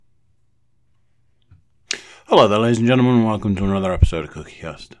Hello there, ladies and gentlemen, and welcome to another episode of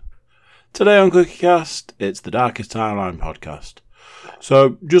CookieCast. Today on CookieCast, it's the Darkest Timeline podcast.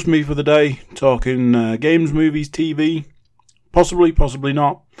 So, just me for the day, talking games, movies, TV, possibly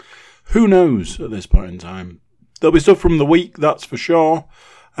not. Who knows at this point in time? There'll be stuff from the week, that's for sure,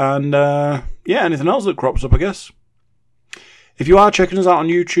 and anything else that crops up, I guess. If you are checking us out on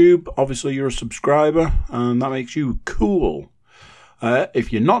YouTube, obviously you're a subscriber, and that makes you cool.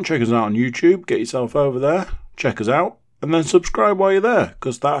 If you're not checking us out on YouTube, get yourself over there, check us out, and then subscribe while you're there,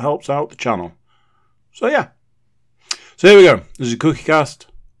 because that helps out the channel. So yeah. So here we go. This is CookieCast,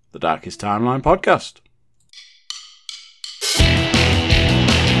 the Darkest Timeline podcast.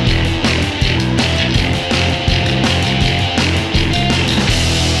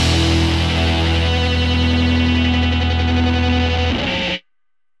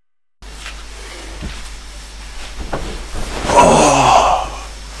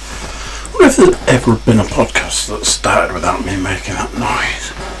 If there's ever been a podcast that started without me making that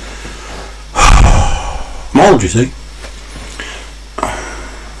noise. Mould, you see.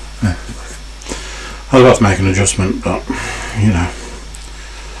 I was about to make an adjustment, but,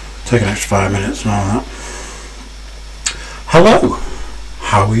 take an extra 5 minutes and all that. Hello,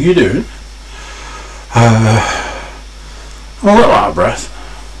 how are you doing? I'm a little out of breath.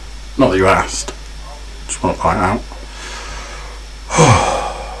 Not that you asked, just want to point out.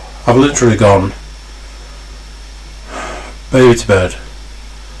 I've literally gone baby to bed,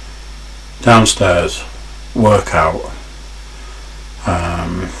 downstairs, workout,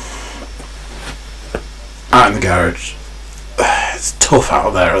 out in the garage. It's tough out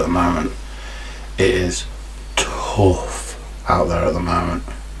there at the moment. It is tough out there at the moment.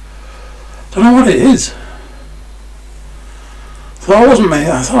 Don't know what it is.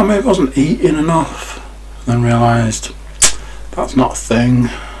 I thought maybe I wasn't eating enough, and then realised that's not a thing.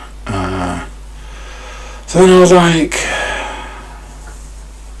 So then I was like,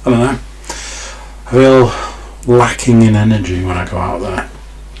 I don't know, I feel lacking in energy when I go out there.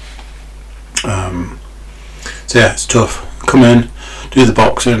 So yeah, it's tough. Come in, do the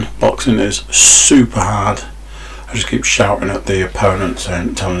boxing. Boxing is super hard. I just keep shouting at the opponent,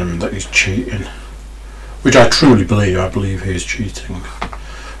 telling him that he's cheating, which I truly believe. I believe he's cheating,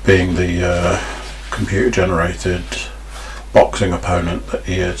 being the computer-generated boxing opponent that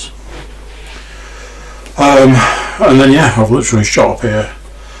he is. And then I've literally shot up here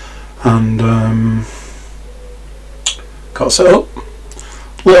and got set up, a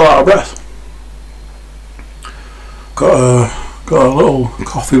little out of breath. Got a little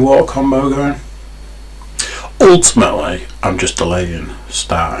coffee water combo going. Ultimately, I'm just delaying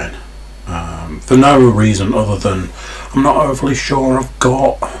starting for no reason other than I'm not overly sure I've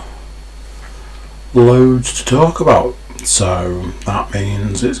got loads to talk about. So that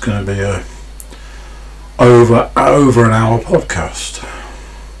means it's going to be a over an hour podcast.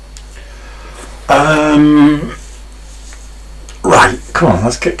 Right, come on,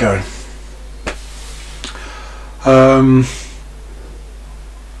 let's get going.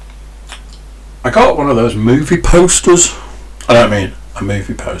 I got one of those movie posters. I don't mean a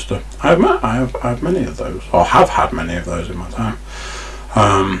movie poster. I have many of those, or have had many of those in my time.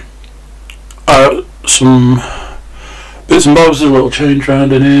 Some bits and bobs, a little change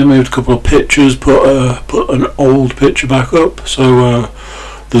around in here, moved a couple of pictures, put an old picture back up, so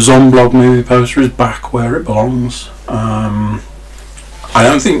the Zomblog movie poster is back where it belongs. I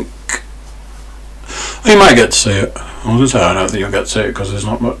don't think you might get to see it. I was going to say I don't think you'll get to see it because there's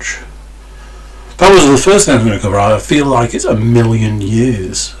not much. That was the first thing I was going to cover. I feel like it's a million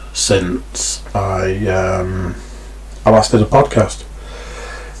years since I last did a podcast.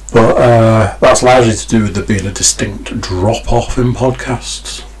 But that's largely to do with there being a distinct drop-off in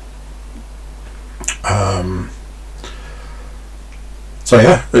podcasts. So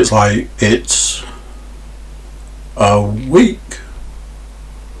yeah, it's a week,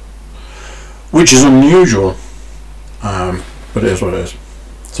 which is unusual, but it is what it is.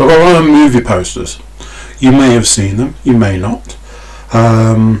 So I've got one of the movie posters. You may have seen them, you may not.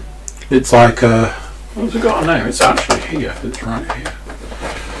 It's like what's it got a name? It's actually here. It's right here.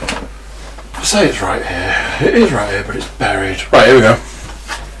 I say it's right here. It is right here, but it's buried. Right, here we go.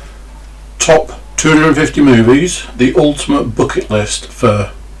 Top 250 movies. The ultimate bucket list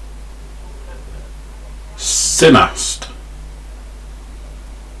for cineast.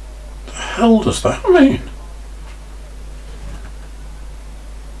 The hell does that mean?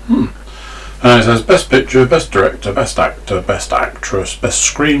 And it says best picture, best director, best actor, best actress, best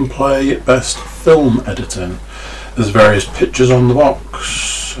screenplay, best film editing. There's various pictures on the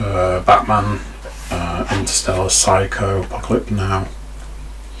box. Batman, Interstellar, Psycho, Apocalypse Now.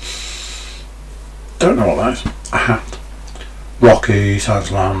 don't know what that is. A hat. Rocky, Silence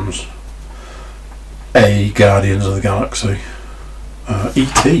of the Lambs, A, Guardians of the Galaxy,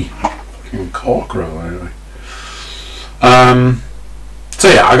 E.T. Fucking Corkrow, anyway. So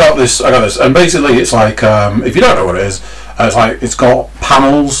yeah, I got this, and basically it's like, if you don't know what it is, it's got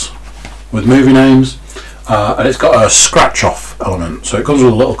panels with movie names, and it's got a scratch-off element, so it comes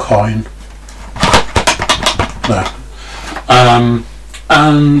with a little coin. There.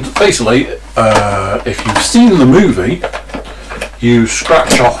 And basically, if you've seen the movie, you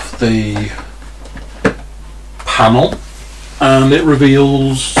scratch off the panel and it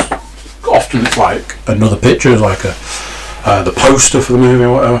reveals, often it's like another picture, like the poster for the movie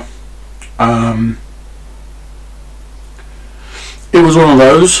or whatever. It was one of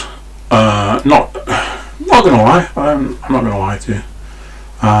those, not gonna lie, I'm not gonna lie to you.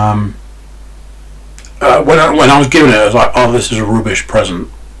 When I was given it, I was like, oh, this is a rubbish present.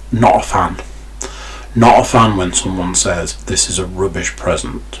 Not a fan. Not a fan when someone says this is a rubbish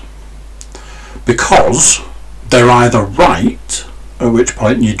present. Because they're either right, at which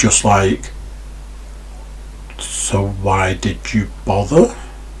point you're just like, so why did you bother?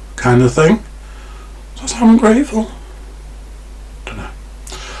 Kind of thing. Does that sound ungrateful? Don't know.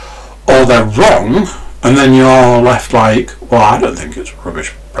 Or they're wrong, and then you're left like, well, I don't think it's a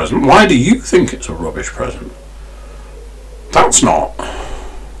rubbish present. Why do you think it's a rubbish present? That's not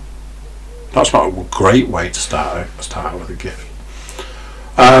a great way to start out with a gift.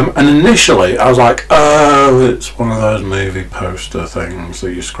 And initially I was like, oh, it's one of those movie poster things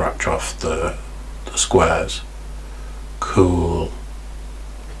that you scratch off the squares. Cool.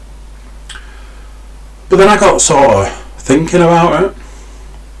 But then I got sort of thinking about it.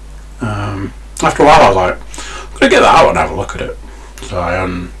 After a while I was like, I'm going to get that out and have a look at it. So I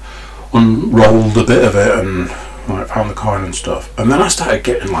unrolled a bit of it and like found the coin and stuff, and then I started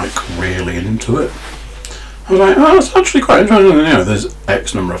getting like really into it. I was like, oh, it's actually quite interesting. You know, there's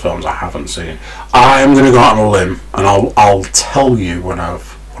X number of films I haven't seen. I am going to go out on a limb, and I'll tell you when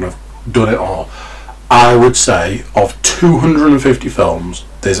I've done it all. I would say of 250 films,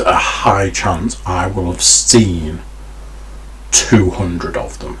 there's a high chance I will have seen 200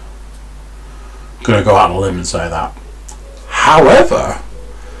 of them. I'm going to go out on a limb and say that. However,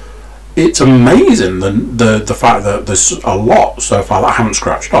 it's amazing the fact that there's a lot so far that I haven't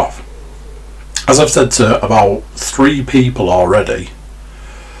scratched off. As I've said to about 3 people already,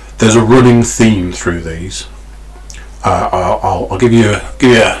 there's a running theme through these. I'll give you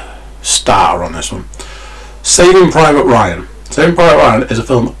a starter on this one. Saving Private Ryan. Saving Private Ryan is a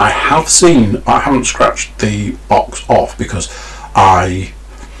film I have seen, but I haven't scratched the box off because I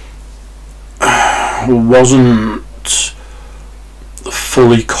wasn't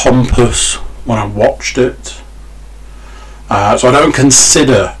fully compass when I watched it, so I don't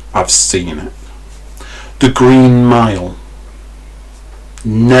consider I've seen it. The Green Mile.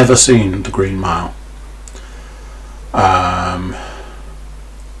 Never seen The Green Mile. And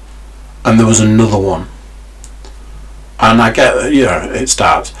there was another one, and I get, you know, it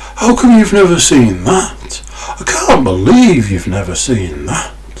starts, how come you've never seen that? I can't believe you've never seen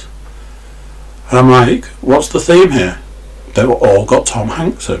that. And I'm like, what's the theme here? They were all got Tom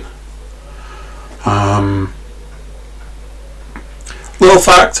Hanks in. Little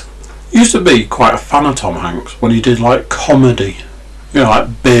fact, used to be quite a fan of Tom Hanks when he did like comedy, you know,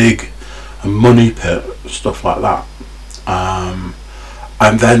 like Big and Money Pit, stuff like that.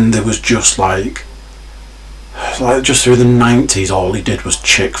 And then there was just like just through the 90s, all he did was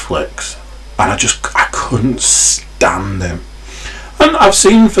chick flicks, and I couldn't stand him. And I've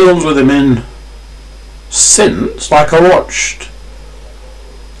seen films with him in since, like I watched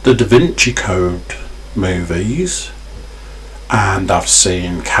the Da Vinci Code movies, and I've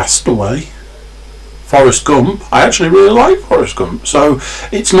seen Castaway, Forrest Gump. I actually really like Forrest Gump, so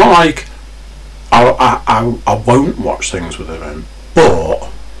it's not like I won't watch things with him in, but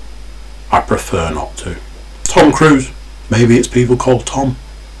I prefer not to. Tom Cruise, maybe it's people called Tom.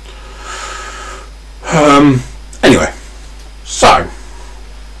 Anyway, so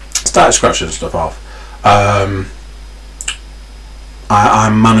started scratching stuff off. I'm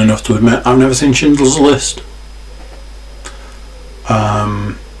man enough to admit I've never seen Schindler's List.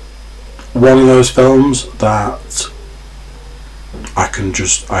 One of those films that I can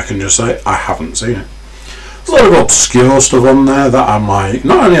just say I haven't seen it. There's a lot of obscure stuff on there that I'm like,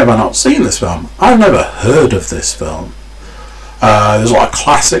 not only have I not seen this film, I've never heard of this film. There's a lot of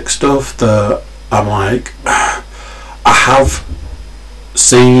classic stuff that I'm like, I have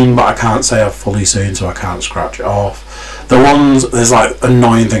seen, but I can't say I've fully seen, so I can't scratch it off. There's like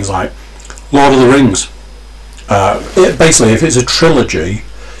annoying things like Lord of the Rings. Basically, if it's a trilogy,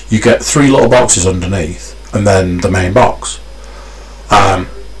 you get 3 little boxes underneath, and then the main box. Lord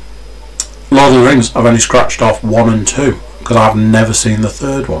of the Rings, I've only scratched off 1 and 2 because I've never seen the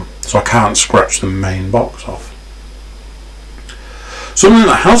 3rd one, so I can't scratch the main box off. Something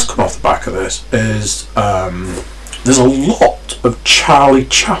that has come off the back of this is there's a lot of Charlie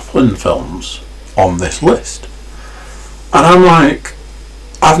Chaplin films on this list, and I'm like,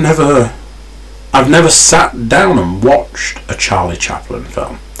 I've never sat down and watched a Charlie Chaplin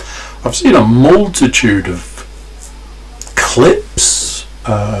film. I've seen a multitude of clips,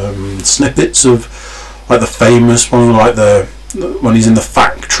 snippets of like the famous one, like when he's in the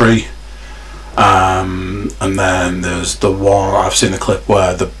factory, and then there's the one I've seen the clip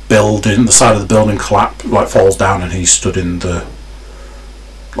where the side of the building falls down, and he's stood in the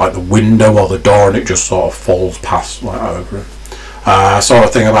window or the door, and it just sort of falls past over it. I saw a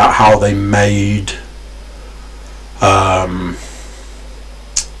thing about how they made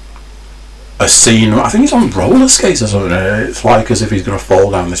a scene. I think he's on roller skates or something. It's like as if he's going to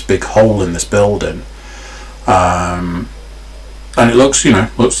fall down this big hole in this building, and it looks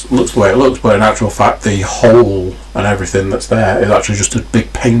the way it looks, but in actual fact, the hole and everything that's there is actually just a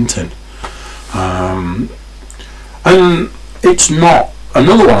big painting, and it's not.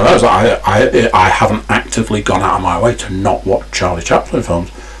 Another one of those, I haven't actively gone out of my way to not watch Charlie Chaplin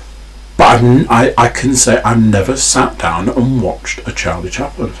films, but I can say I've never sat down and watched a Charlie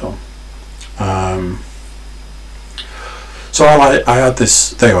Chaplin film. So I had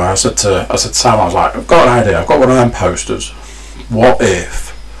this thing where I said to Sam, I was like, I've got an idea, I've got one of them posters. What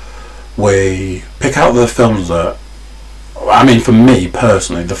if we pick out the films that, I mean, for me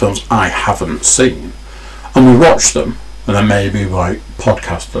personally, the films I haven't seen, and we watch them, and then maybe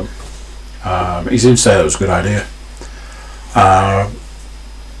podcast them. He seemed to say that was a good idea.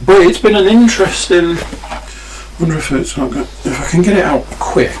 But it's been an interesting. I wonder if it's not good. If I can get it out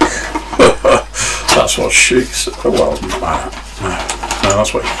quick. That's what she said. Well, no,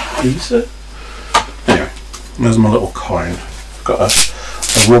 that's what he said. Anyway, there's my little coin. I've got a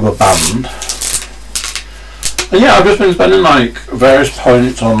rubber band. And yeah, I've just been spending various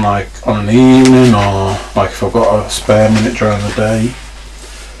points on an evening, or if I've got a spare minute during the day.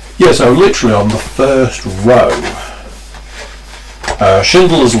 Yeah, so literally on the first row,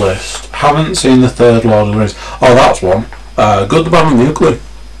 Schindler's List. Haven't seen the 3rd Lord of the Rings. Oh, that's one. Good, the Bad and the Ugly.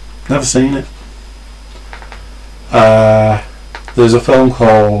 Never seen it. There's a film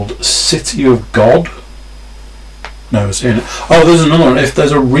called City of God. Never seen it. Oh, there's another one. If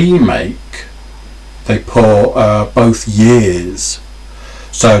there's a remake, they put both years.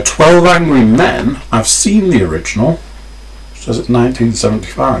 So 12 Angry Men, I've seen the original. It says it's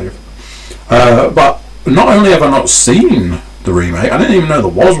 1975. But not only have I not seen the remake, I didn't even know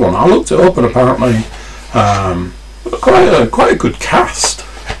there was one. I looked it up, and apparently quite a good cast.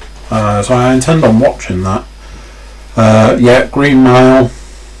 So I intend on watching that. Yeah, Green Mile.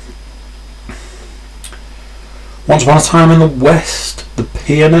 Once Upon a Time in the West, The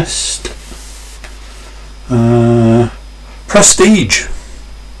Pianist. Prestige.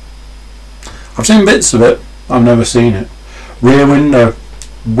 I've seen bits of it. I've never seen it. Rear Window.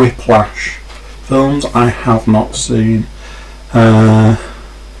 Whiplash. Films I have not seen. Doctor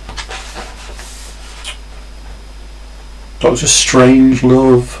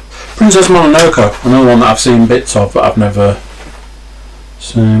Strangelove. Princess Mononoke. Another one that I've seen bits of, but I've never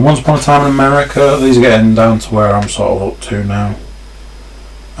seen. Once Upon a Time in America. These are getting down to where I'm sort of up to now.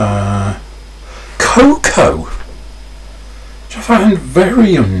 Coco, which I find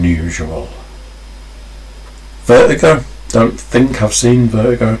very unusual. Vertigo, don't think I've seen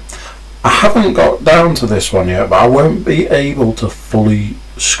Vertigo. I haven't got down to this one yet, but I won't be able to fully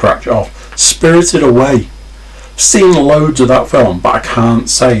scratch it off. Spirited Away. I've seen loads of that film, but I can't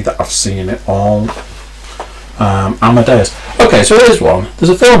say that I've seen it all. Amadeus. Okay, so here's one. There's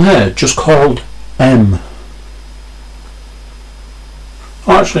a film here just called M.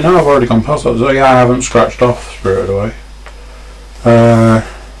 Oh, actually, no, I've already gone past that. So yeah, I haven't scratched off Spirited Away.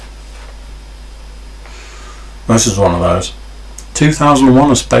 This is one of those.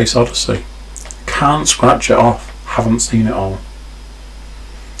 2001: A Space Odyssey. Can't scratch it off. Haven't seen it all.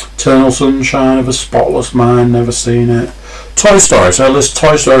 Eternal Sunshine of a Spotless Mind. Never seen it. Toy Story. So list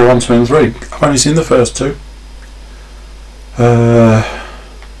Toy Story 1, 2 and 3. I've only seen the first 2.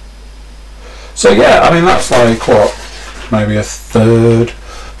 So yeah, I mean that's what, maybe a third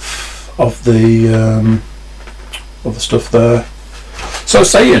of the stuff there. So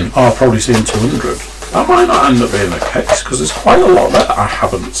saying, I've probably seen 200. That might not end up being the case, because there's quite a lot that I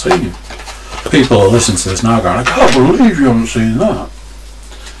haven't seen. People are listening to this now going, I can't believe you haven't seen that.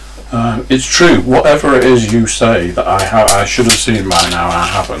 It's true. Whatever it is you say that I should have seen by now and I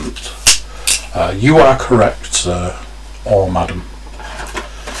haven't, you are correct, sir or madam.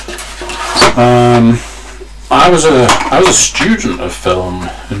 I was a student of film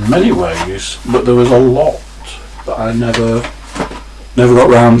in many ways, but there was a lot that I never got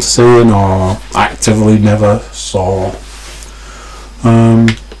round to seeing or actively never saw.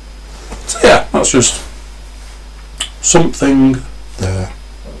 So yeah, that's just something there.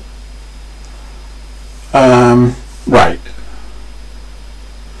 Right.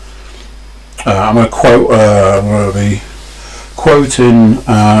 I'm going to be quoting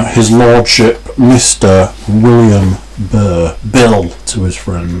His Lordship Mr. William Bill to his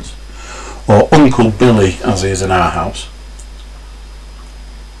friends, or Uncle Billy as he is in our house.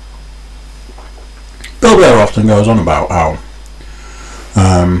 Bill Burr often goes on about how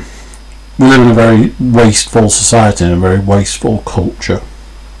we live in a very wasteful society and a very wasteful culture.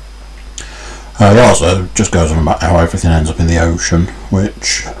 He also just goes on about how everything ends up in the ocean,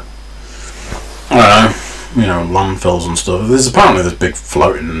 which, I don't know, landfills and stuff. There's apparently this big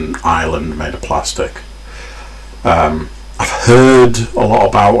floating island made of plastic. I've heard a lot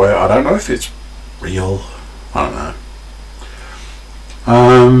about it. I don't know if it's real. I don't know.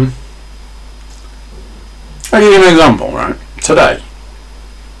 I'll give you an example, right? Today,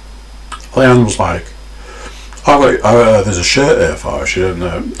 Leanne was like, there's a shirt here for you. She had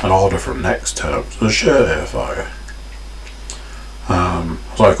an order from Next Term. There's a shirt here for you. I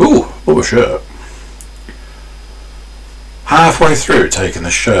was like, ooh, what a shirt. Halfway through taking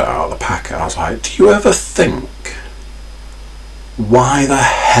the shirt out of the packet, I was like, do you ever think, why the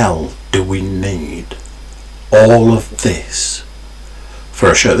hell do we need all of this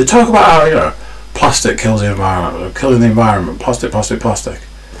for a shirt? They talk about how, plastic kills the environment, killing the environment, plastic.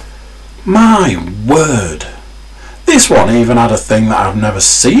 My word. This one even had a thing that I've never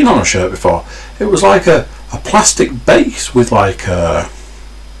seen on a shirt before. It was like a plastic base with like a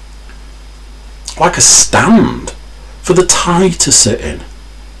stand for the tie to sit in.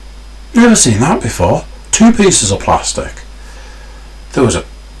 Never seen that before. 2 pieces of plastic. There was a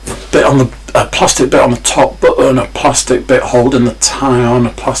plastic bit on the top button, a plastic bit holding the tie on,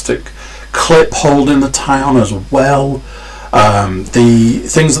 a plastic clip holding the tie on as well. The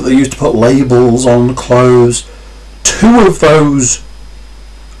things that they used to put labels on clothes, 2 of those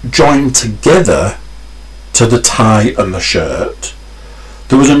joined together to the tie and the shirt.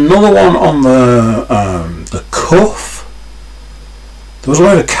 There was another one on the cuff. There was a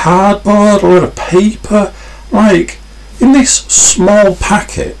load of cardboard, a load of paper. Like, in this small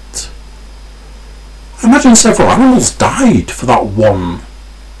packet, I imagine several animals died for that one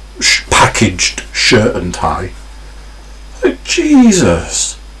packaged shirt and tie. Like,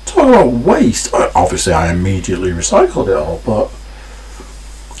 Jesus, talk about waste. Obviously I immediately recycled it all, but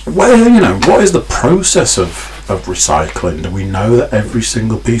what is the process of recycling? Do we know that every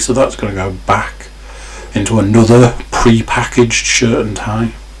single piece of that's going to go back into another pre-packaged shirt and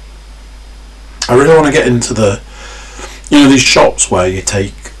tie? I really want to get into these shops where you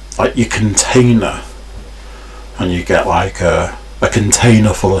take like your container and you get like a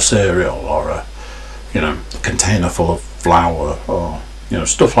container full of cereal or a container full of flour or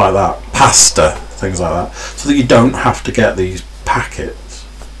stuff like that, pasta, things like that, so that you don't have to get these packets.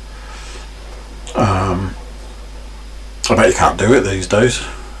 I bet you can't do it these days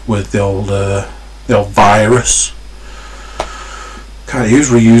with the old virus. Can't use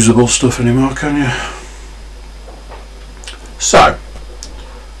reusable stuff anymore, can you? So,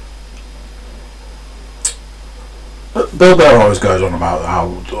 Bill Burr always goes on about how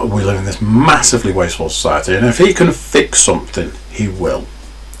we live in this massively wasteful society, and if he can fix something, he will.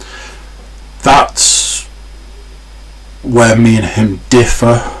 That's where me and him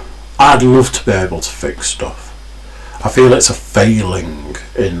differ. I'd love to be able to fix stuff. I feel it's a failing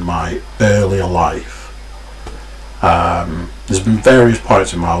in my earlier life. There's been various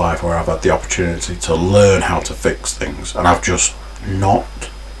points in my life where I've had the opportunity to learn how to fix things, and I've just not.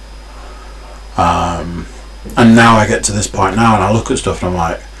 And now I get to this point now, and I look at stuff and I'm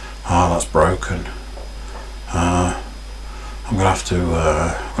like, oh, that's broken. I'm gonna have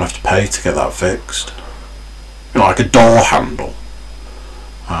to pay to get that fixed. Like a door handle.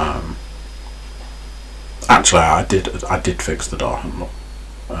 Actually, I did fix the door handle.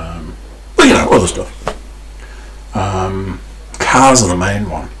 But other stuff. Cars are the main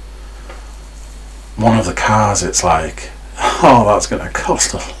one. One of the cars, it's like, oh, that's going to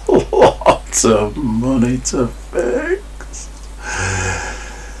cost a lot of money to fix.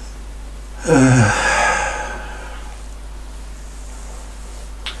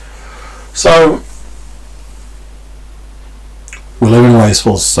 So, We live in a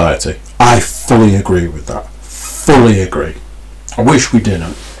wasteful society. I fully agree with that. Fully agree. I wish we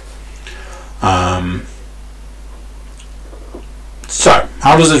didn't. So,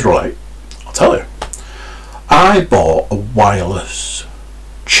 how does this relate? I'll tell you. I bought a wireless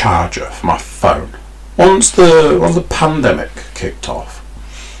charger for my phone once the pandemic kicked off.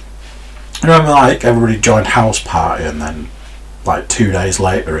 I remember, like, everybody joined House Party, and then, like, 2 days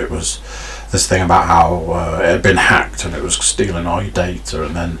later, it was this thing about how it had been hacked and it was stealing all your data,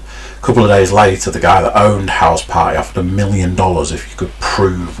 and then a couple of days later, the guy that owned House Party offered $1 million if you could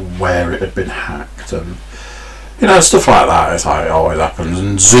prove where it had been hacked, and stuff like that. It's like it always happens.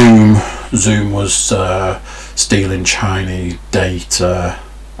 And Zoom was stealing Chinese data.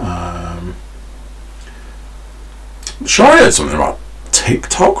 Sure, I heard something about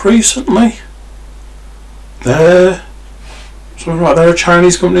TikTok recently. They're a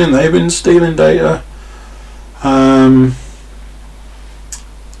Chinese company and they've been stealing data.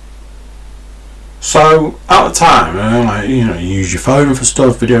 So at the time, you use your phone for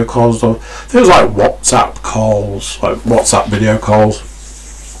stuff, video calls, stuff. There was like WhatsApp calls, like WhatsApp video calls.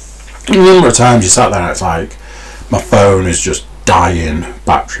 And a number of times you sat there and it's like, my phone is just dying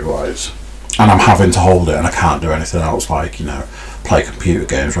battery-wise, and I'm having to hold it and I can't do anything else, like play computer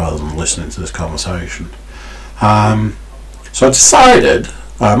games rather than listening to this conversation. So I decided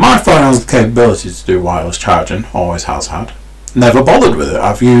my phone has the capability to do wireless charging, always has had. Never bothered with it.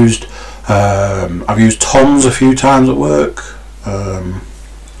 I've used Tom's a few times at work, and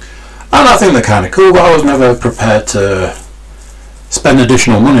I think they're kind of cool, but I was never prepared to spend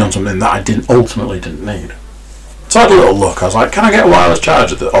additional money on something that I ultimately didn't need. So I had a little look. I was like, can I get a wireless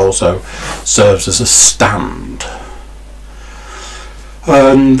charger that also serves as a stand?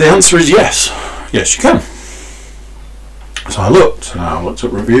 And the answer is yes. Yes, you can. So I looked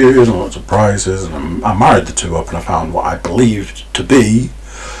at reviews and I looked at prices, and I married the two up and I found what I believed to be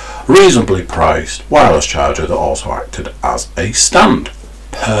a reasonably priced wireless charger that also acted as a stand.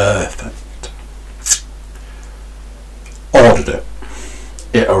 Perfect. Ordered it.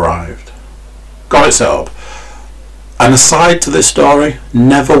 It arrived. Got it set up. And aside to this story,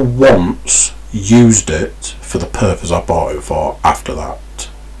 never once used it for the purpose I bought it for after that.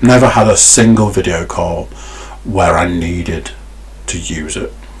 Never had a single video call where I needed to use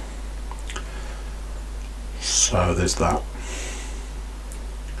it. So there's that.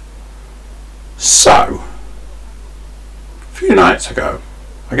 So, a few nights ago,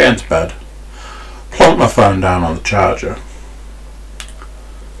 I get into bed, plonked my phone down on the charger,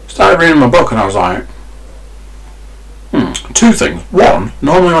 started reading my book, and I was like, two things. One,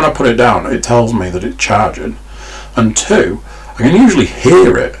 normally when I put it down, it tells me that it's charging, and two, I can usually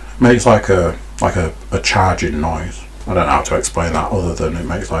hear it. It makes like a charging noise. I don't know how to explain that other than it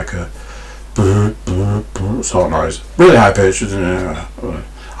makes like a sort of noise. Really high pitched. I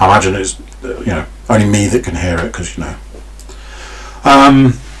imagine it's only me that can hear it because So I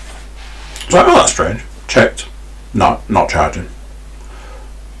was like, oh, that's strange. Checked. Not charging.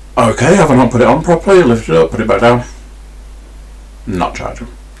 Okay, have I not put it on properly? Lift it up, put it back down. Not charging.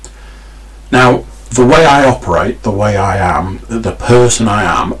 Now, the way I operate, the way I am, the person I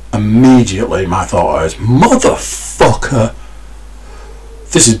am, immediately my thought is, motherfucker,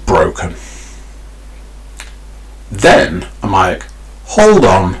 this is broken. Then I'm like, hold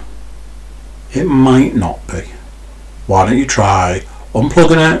on, it might not be. Why don't you try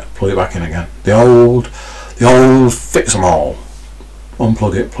unplugging it, plug it back in again? The old fix 'em all.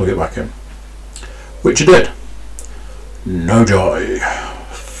 Unplug it, plug it back in. Which I did. No joy.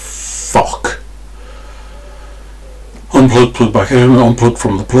 Fuck. Unplug, plug back in, unplug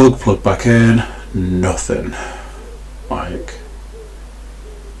from the plug back in. Nothing. Like,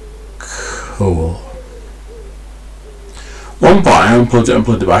 cool. One point I unplugged it and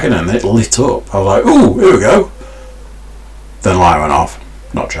plugged it back in and it lit up. I was like, ooh, here we go. Then light went off.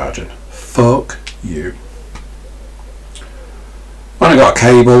 Not charging. Fuck you. When I got a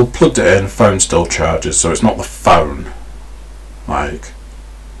cable, plugged it in, phone still charges, so it's not the phone. Like,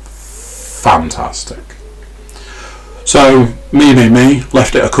 fantastic. So, me,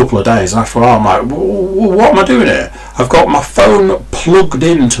 left it a couple of days, and after a while I'm like, what am I doing here? I've got my phone plugged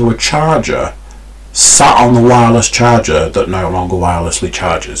into a charger, sat on the wireless charger that no longer wirelessly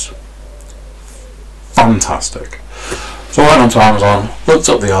charges. Fantastic. So I went onto Amazon, looked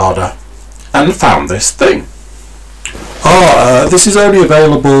up the order, and found this thing. This is only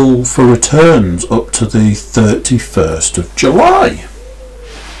available for returns up to the 31st of July.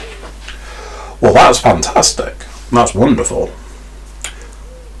 Well, that's fantastic. That's wonderful.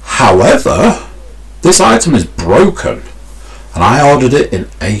 However, this item is broken, and I ordered it in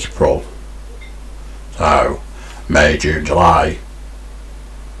April. So, May, June, July,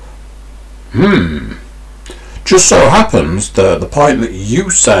 Just so happens that the point that you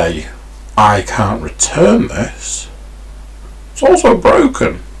say I can't return this, it's also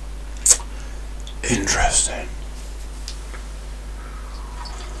broken. Interesting.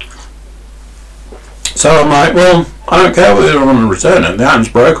 So I'm like, well, I don't care whether I want to return it. The item's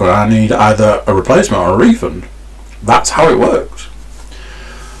broken. I need either a replacement or a refund. That's how it works.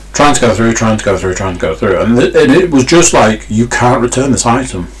 Trying to go through, and it was just like, you can't return this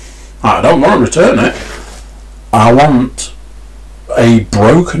item. I don't want to return it. I want a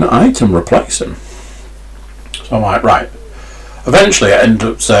broken item replacing. So I'm like, right. Eventually I ended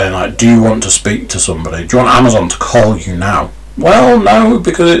up saying, like, do you want to speak to somebody? Do you want Amazon to call you now? Well, no,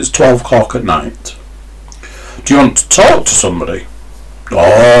 because it's 12 o'clock at night. Do you want to talk to somebody?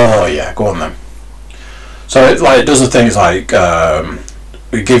 Oh, yeah, go on then. So it does the things like,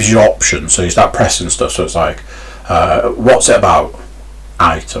 it gives you options, so you start pressing stuff, so it's like, what's it about?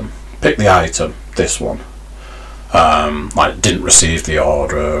 Item. Pick the item, this one. Like, didn't receive the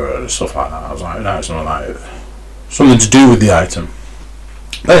order, or stuff like that. I was like, no, it's not like something to do with the item.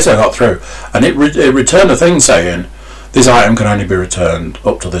 Basically, I got through, and it returned a thing saying, this item can only be returned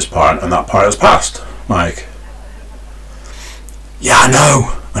up to this point, and that point has passed. Like, yeah, I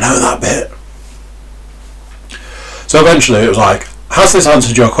know that bit. So eventually it was like, has this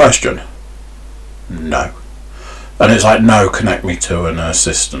answered your question? No. And it's like, no, connect me to an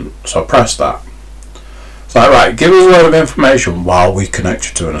assistant. So I press that. It's like, right, give us a load of information while we connect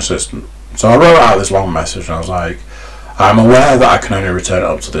you to an assistant. So I wrote out this long message and I was like, I'm aware that I can only return it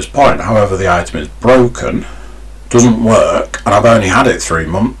up to this point. However, the item is broken, doesn't work, and I've only had it 3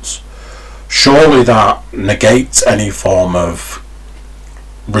 months. Surely that negates any form of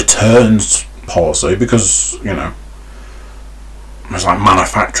returns policy, because, you know, it's like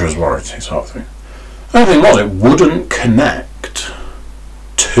manufacturer's warranty sort of thing. The only thing was, it wouldn't connect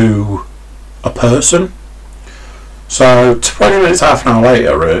to a person. So 20 minutes, half an hour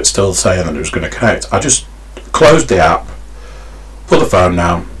later, it's still saying that it was going to connect. I just closed the app, put the phone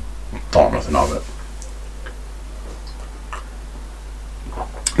down, thought nothing of it.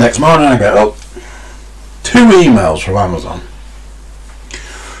 Next morning I get up, 2 emails from Amazon.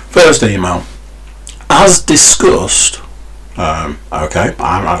 First email, as discussed, okay,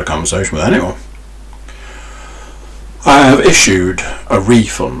 I haven't had a conversation with anyone. I have issued a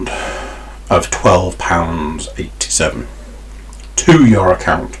refund of £12.87 to your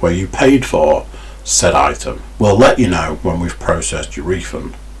account where you paid for said item. We'll let you know when we've processed your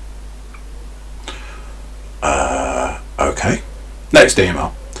refund. Okay. Next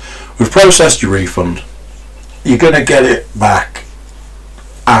email. We've processed your refund. You're going to get it back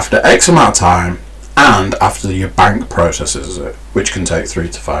after X amount of time and after your bank processes it, which can take 3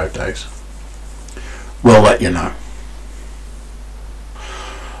 to 5 days. We'll let you know.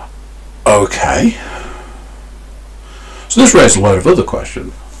 Okay. So this raised a load of other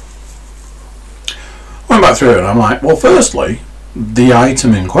questions. I went back through it and I'm like, well, firstly, the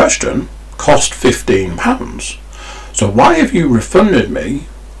item in question cost £15. So why have you refunded me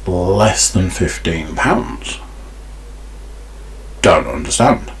less than £15? Don't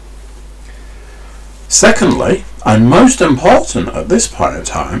understand. Secondly, and most important at this point in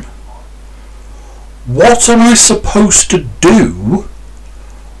time, what am I supposed to do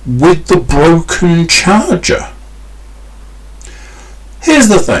with the broken charger? Here's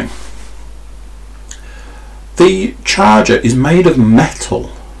the thing. The charger is made of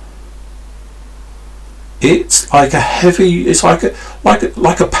metal. It's like a heavy, it's like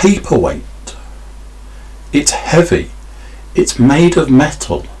a paperweight. It's heavy. It's made of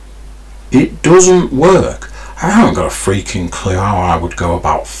metal. It doesn't work. I haven't got a freaking clue how I would go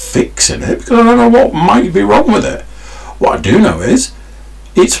about fixing it because I don't know what might be wrong with it. What I do know is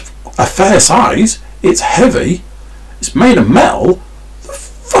it's a fair size, it's heavy, it's made of metal. The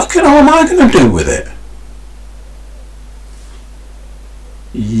fucking hell am I going to do with it?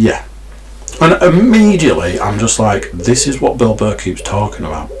 Yeah. And immediately I'm just like, this is what Bill Burr keeps talking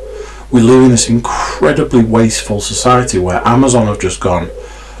about. We live in this incredibly wasteful society where Amazon have just gone,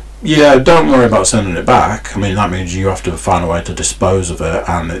 yeah, don't worry about sending it back. I mean, that means you have to find a way to dispose of it,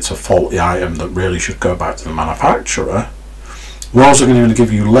 and it's a faulty item that really should go back to the manufacturer. We're also going to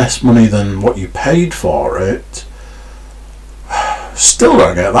give you less money than what you paid for it. Still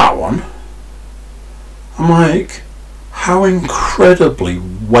don't get that one. I'm like, how incredibly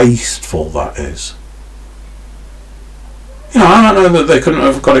wasteful that is. You know, I don't know that they couldn't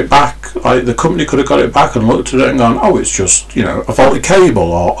have got it back. Like, the company could have got it back and looked at it and gone, oh, it's just, you know, a faulty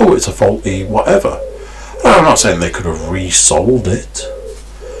cable, or oh, it's a faulty whatever. I'm not saying they could have resold it.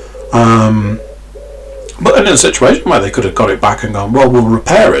 But in a situation where they could have got it back and gone, well, we'll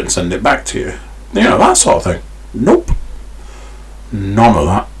repair it and send it back to you. You know, that sort of thing. Nope. None of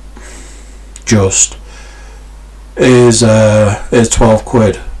that. Just is 12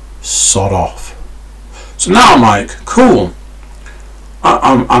 quid. Sod off. So now I'm like, cool.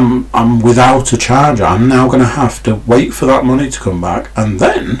 I'm without a charger. I'm now going to have to wait for that money to come back and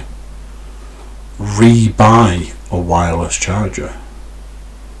then re-buy a wireless charger.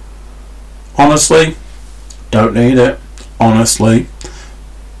 Honestly, don't need it. Honestly,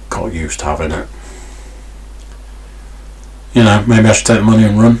 got used to having it. You know, maybe I should take the money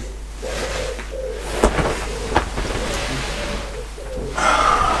and run.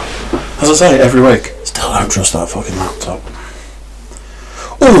 As I say every week, still don't trust that fucking laptop.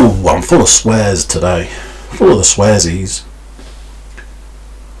 Oh, I'm full of swears today. Full of the swearsies.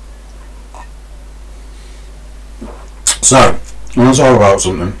 So, I want to talk about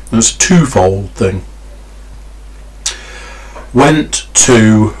something. It's a twofold thing. Went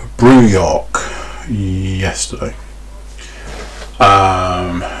to Brew York yesterday.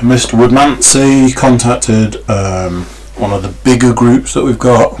 Mr. Woodmancy contacted one of the bigger groups that we've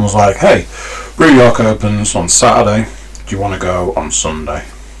got and was like, hey, Brew York opens on Saturday. Do you want to go on Sunday?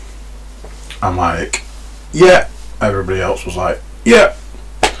 I'm like, yeah. Everybody else was like, yeah.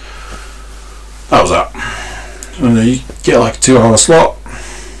 That was that. And then you get like a 2-hour slot.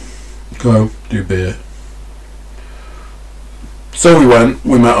 Go, do beer. So we went,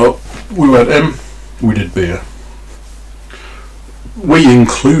 we met up, we went in, we did beer. We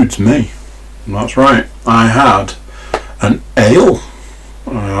includes me. That's right. I had an ale.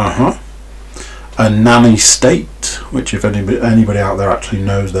 A Nanny State, which if anybody out there actually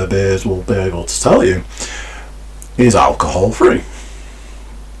knows their beers will be able to tell you, is alcohol free.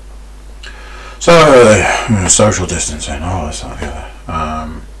 So, social distancing, all this, that, the other.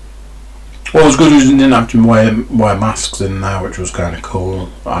 What was good was you didn't have to wear masks in there, which was kind of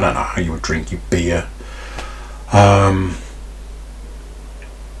cool. I don't know how you would drink your beer.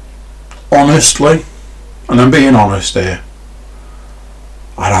 Honestly, and I'm being honest here,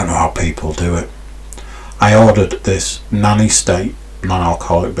 I don't know how people do it. I ordered this Nanny State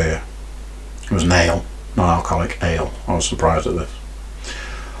non-alcoholic beer. It was an ale, non-alcoholic ale. I was surprised at this.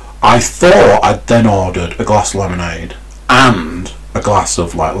 I thought I'd then ordered a glass of lemonade and a glass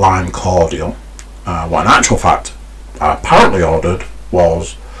of like lime cordial. What in actual fact I apparently ordered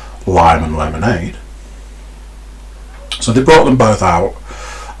was lime and lemonade. So they brought them both out.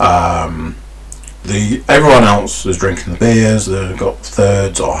 Everyone else is drinking the beers. They've got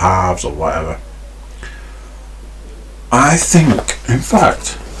thirds or halves or whatever. I think, in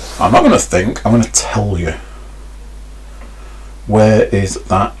fact, I'm not going to think, I'm going to tell you. Where is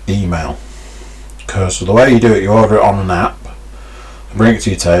that email? Because the way you do it, you order it on an app, bring it to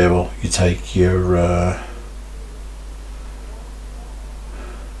your table, you take your... Oh,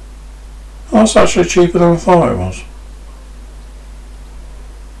 it's actually cheaper than I thought it was.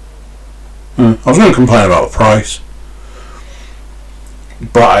 I was going to complain about the price,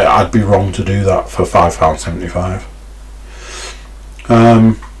 but I'd be wrong to do that for £5.75.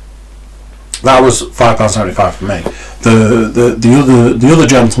 That was £5.75 for me. The other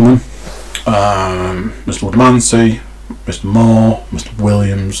gentleman, Mr. Woodmancy, Mr. Moore, Mr.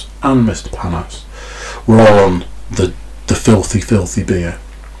 Williams, and Mr. Panas, were all on the filthy beer,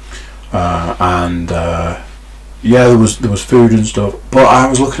 yeah, there was food and stuff, but I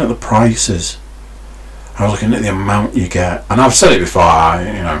was looking at the prices. I was looking at the amount you get, and I've said it before.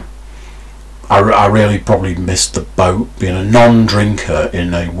 I really probably missed the boat being a non-drinker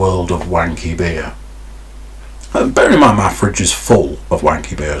in a world of wanky beer. Bear in mind, my fridge is full of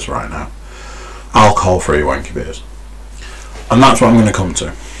wanky beers right now, alcohol-free wanky beers, and that's what I'm going to come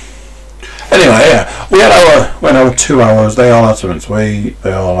to. Anyway, yeah, we had our 2 hours. They all had something to eat.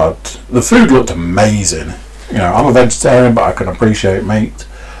 The food looked amazing. You know, I'm a vegetarian, but I can appreciate meat.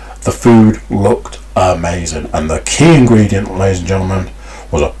 The food looked amazing, and the key ingredient, ladies and gentlemen,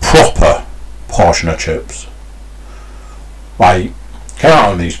 was a proper portion of chips. Like, came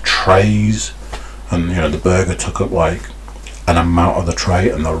out on these trays, and you know the burger took up like an amount of the tray,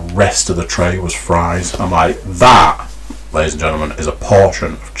 and the rest of the tray was fries. I'm like, that, ladies and gentlemen, is a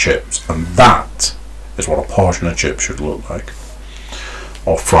portion of chips, and that is what a portion of chips should look like.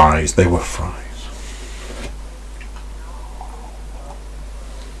 Or fries. They were fries.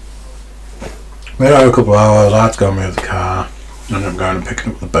 We had a couple of hours. I had to go and move the car. Ended up going and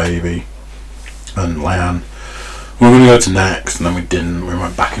picking up the baby and Leanne. We were going to go to Next, and then we didn't. We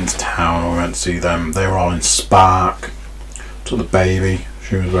went back into town, and we went to see them. They were all in Spark. Took the baby.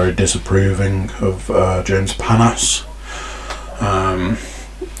 She was very disapproving of James Panas.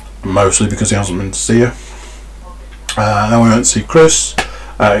 Mostly because he hasn't been to see her. Then we went to see Chris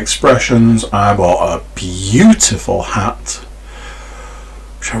at Expressions. I bought a beautiful hat,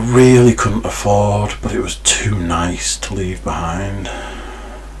 which I really couldn't afford, but it was too nice to leave behind.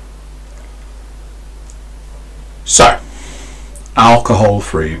 So,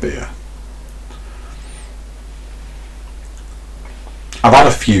 alcohol-free beer. I've had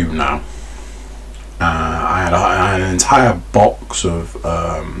a few now. I had an entire box of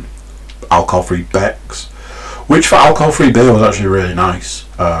alcohol-free Becks, which for alcohol-free beer was actually really nice.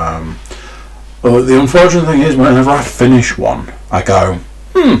 But the unfortunate thing is, whenever I finish one, I go,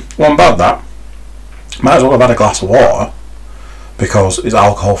 wasn't bad that. Might as well have had a glass of water, because it's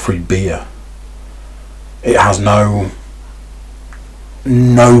alcohol-free beer. It has no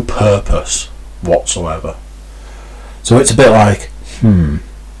purpose whatsoever. So it's a bit like,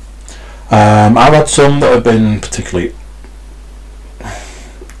 I've had some that have been particularly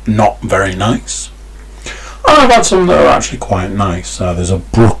not very nice. And I've had some that are actually quite nice. There's a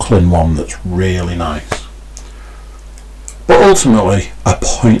Brooklyn one that's really nice. But ultimately, a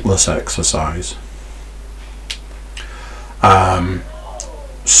pointless exercise.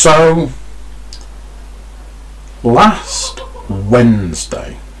 So, last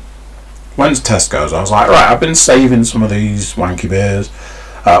Wednesday, went to Tesco's. I was like, right, I've been saving some of these wanky beers.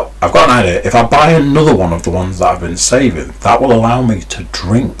 I've got an idea. If I buy another one of the ones that I've been saving, that will allow me to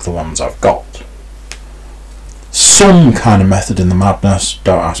drink the ones I've got. Some kind of method in the madness.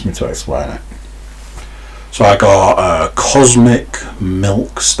 Don't ask me to explain it. So I got a Cosmic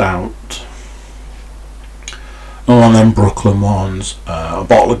Milk Stout. One of them Brooklyn ones. A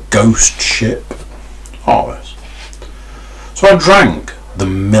bottle of Ghost Ship. All this. So I drank the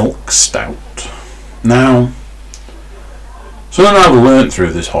Milk Stout. Now, something I've learned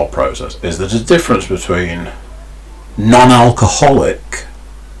through this whole process is there's a difference between non-alcoholic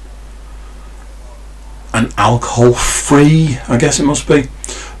and alcohol-free, I guess it must be.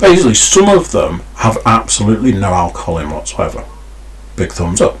 Basically, some of them have absolutely no alcohol in whatsoever. Big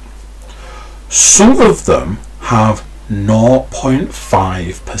thumbs up. Some of them have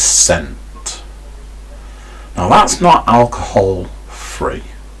 0.5%. Now that's not alcohol-free,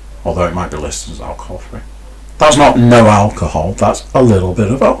 although it might be listed as alcohol-free. That's not no alcohol, that's a little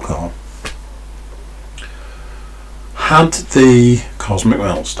bit of alcohol. Had the Cosmic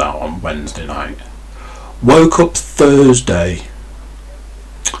Milk Stout on Wednesday night. Woke up Thursday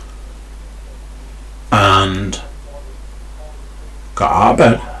and got out of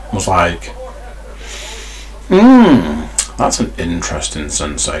bed. Was like, that's an interesting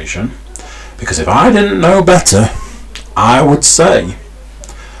sensation. Because if I didn't know better, I would say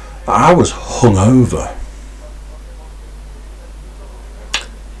that I was hungover.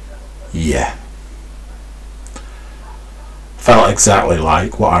 Yeah. Felt exactly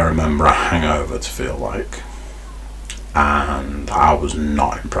like what I remember a hangover to feel like. And I was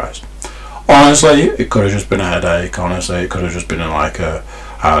not impressed. Honestly, it could have just been a headache. Honestly, it could have just been like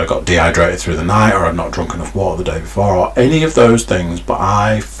I got dehydrated through the night, or I'd not drunk enough water the day before, or any of those things, but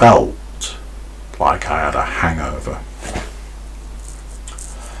I felt like I had a hangover.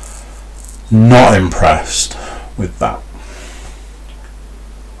 Not impressed with that.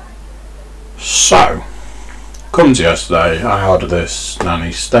 So, comes yesterday, I ordered this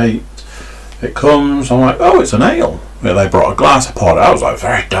Nanny State. It comes, I'm like, oh, it's an ale. They brought a glass, I poured it out, I was like,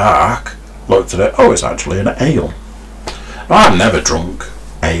 very dark. Looked at it, oh, it's actually an ale. Now, I've never drunk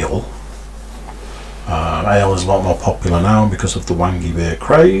ale. Ale is a lot more popular now because of the wangy beer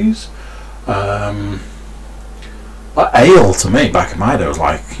craze. But ale to me, back in my day, was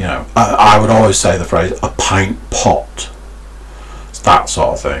like, I would always say the phrase, a pint pot. It's that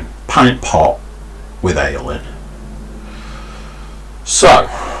sort of thing. Pint pot with ale in. So,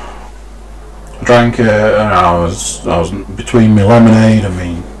 I drank it, and I was between my lemonade and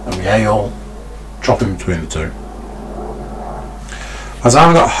my ale, chopping between the two. As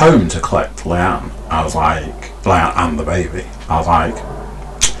I got home to collect Leanne, I was like, Leanne and the baby, I was like,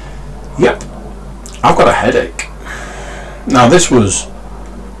 yep, I've got a headache. Now this was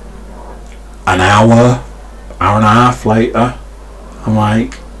an hour and a half later. I'm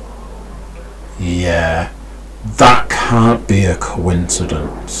like, yeah, that can't be a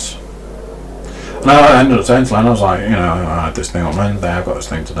coincidence. And I ended up saying to Len, I was like, I had this thing on Wednesday, I've got this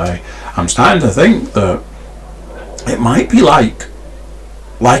thing today. I'm starting to think that it might be like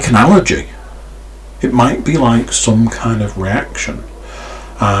an allergy. It might be like some kind of reaction.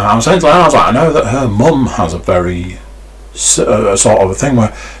 I was saying to Len, I was like, I know that her mum has a very sort of a thing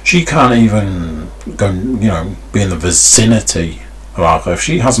where she can't even go, be in the vicinity of alcohol. If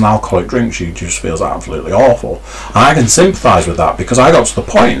she has an alcoholic drink, she just feels absolutely awful. And I can sympathise with that, because I got to the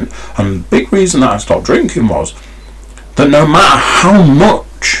point, and the big reason that I stopped drinking was that no matter how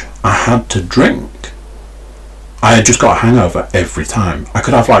much I had to drink, I had just got a hangover every time. I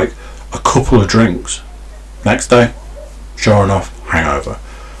could have like a couple of drinks. Next day, sure enough, hangover.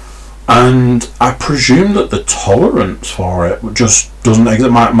 And I presume that the tolerance for it just doesn't exist.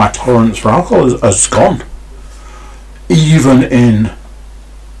 My tolerance for alcohol has gone. Even in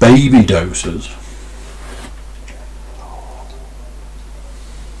baby doses.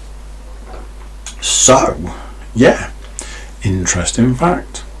 So, yeah, interesting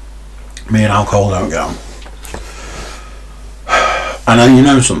fact. Me and alcohol don't get on. And then you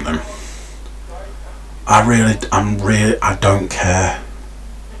know something? I don't care.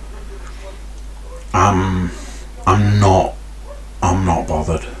 I'm not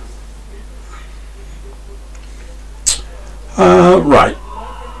bothered. Right.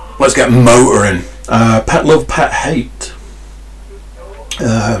 Let's get motoring. Pet Love, Pet Hate.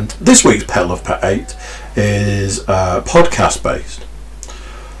 This week's Pet Love, Pet Hate is podcast based.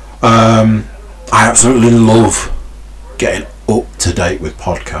 I absolutely love getting up to date with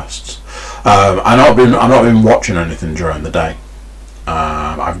podcasts. I've not been watching anything during the day.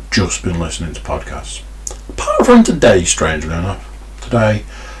 I've just been listening to podcasts. Apart from today, strangely enough. Today,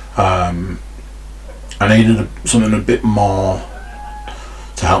 I needed something a bit more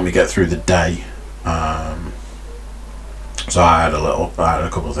to help me get through the day. So I had a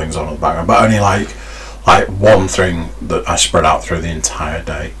couple of things on in the background, but only like one thing that I spread out through the entire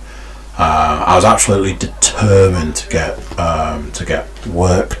day. I was absolutely determined to get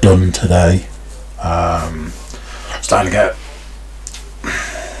work done today. Starting to get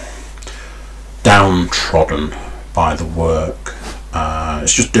downtrodden by the work.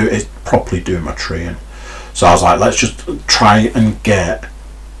 It's properly doing my treeing. So I was like, let's just try and get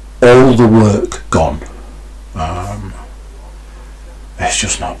all the work gone. It's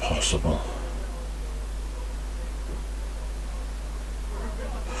just not possible.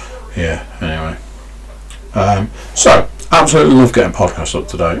 Yeah, anyway. So, absolutely love getting podcasts up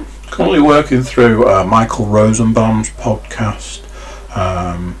to date. Currently working through Michael Rosenbaum's podcast,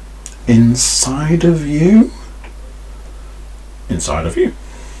 Inside of You. Inside of You.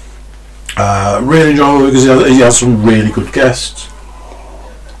 Really enjoyable because he has some really good guests.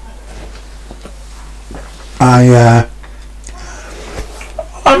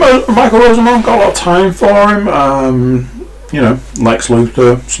 Michael Rosenbaum, got a lot of time for him. Lex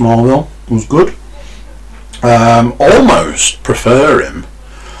Luthor, Smallville was good. Almost prefer him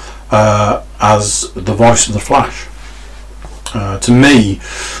as the voice of the Flash. To me,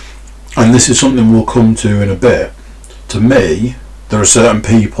 and this is something we'll come to in a bit, to me, there are certain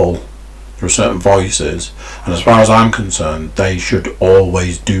people, there are certain voices, and as far as I'm concerned, they should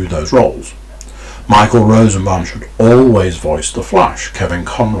always do those roles. Michael Rosenbaum should always voice the Flash. Kevin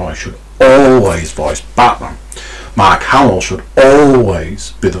Conroy should always voice Batman. Mark Hamill should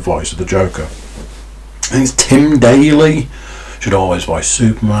always be the voice of the Joker. I think Tim Daly should always voice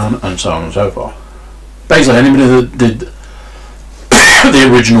Superman, and so on and so forth. Basically, anybody that did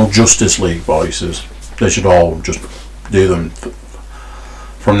the original Justice League voices, they should all just do them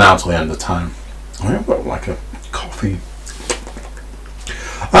from now till the end of time. I've got like a coffee.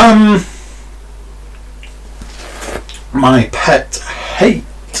 My pet hate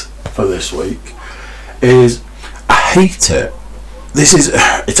for this week is, I hate it.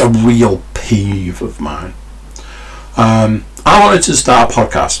 It's a real peeve of mine. I wanted to start a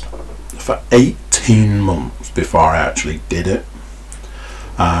podcast for 18 months before I actually did it.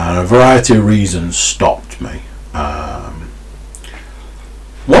 And a variety of reasons stopped me.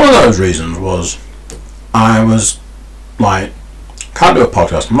 One of those reasons was I was like, can't do a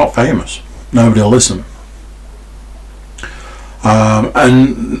podcast, I'm not famous, nobody will listen.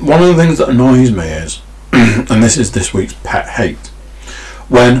 And one of the things that annoys me is, and this is this week's pet hate,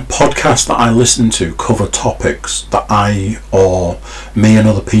 when podcasts that I listen to cover topics that I or me and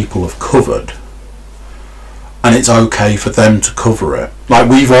other people have covered, and it's okay for them to cover it. Like,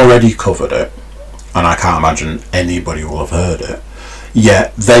 we've already covered it, and I can't imagine anybody will have heard it,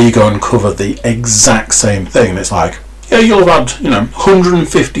 yet they go and cover the exact same thing, and it's like, yeah, you'll have had,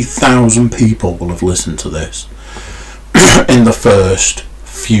 150,000 people will have listened to this in the first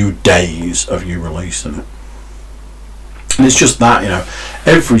few days of you releasing it. And it's just that,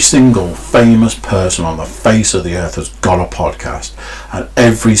 every single famous person on the face of the earth has got a podcast, and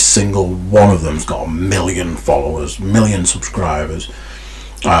every single one of them's got 1 million followers, 1 million subscribers.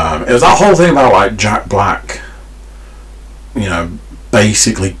 It was that whole thing about like Jack Black,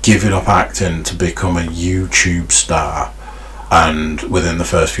 basically giving up acting to become a YouTube star, and within the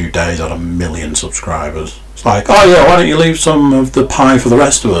first few days had 1 million subscribers. It's like, oh yeah, why don't you leave some of the pie for the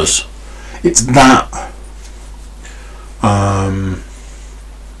rest of us? It's that.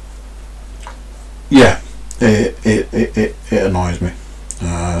 yeah, it annoys me.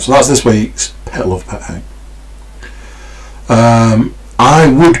 So that's this week's Pet Love Pet Hate. I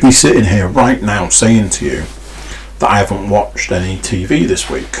would be sitting here right now saying to you that I haven't watched any TV this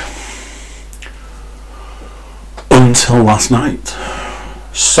week until last night.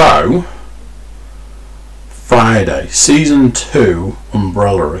 So, Friday, Season 2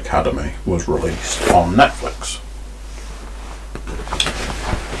 Umbrella Academy was released on Netflix.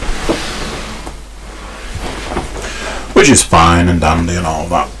 Which is fine and dandy and all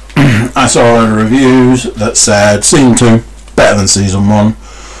that. I saw reviews that said Season 2 better than Season 1.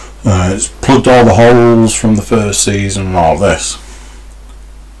 It's plugged all the holes from the first season and all this.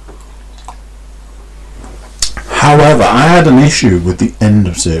 However, I had an issue with the end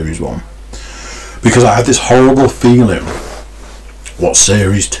of Series 1 because I had this horrible feeling what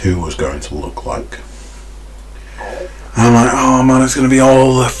Series 2 was going to look like. And I'm like, oh man, it's going to be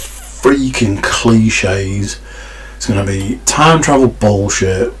all the freaking cliches. It's going to be time travel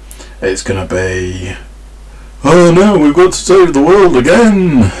bullshit. It's going to be, oh no, we've got to save the world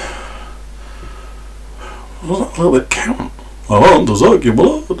again. Does that little bit count? I want to suck your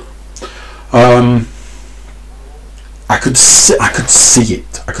blood. I could see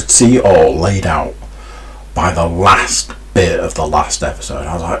it. I could see it all laid out by the last bit of the last episode.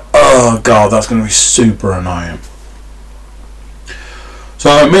 I was like, oh god, that's going to be super annoying.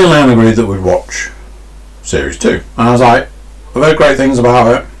 So me and Leon agreed that we'd watch Series 2. And I was like, I've heard great things about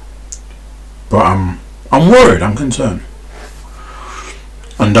it, but I'm worried, I'm concerned.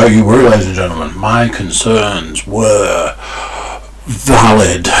 And don't you worry, ladies and gentlemen, my concerns were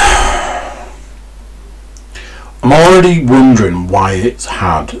valid. I'm already wondering why it's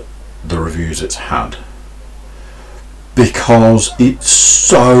had the reviews it's had. Because it's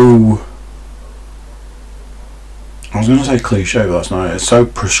so... I was going to say cliche, but that's not it. It's so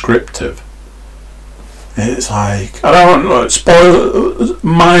prescriptive. It's like... I don't know,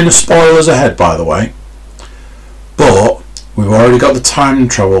 minor spoilers ahead, by the way. But we've already got the time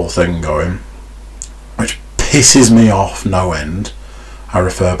travel thing going, which pisses me off no end. I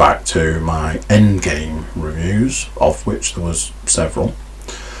refer back to my Endgame reviews, of which there was several.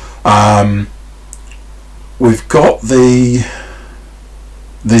 We've got the...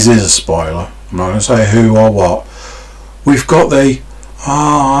 This is a spoiler. I'm not going to say who or what. We've got the...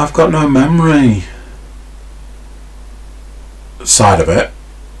 Oh, I've got no memory side of it.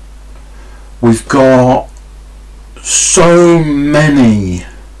 We've got so many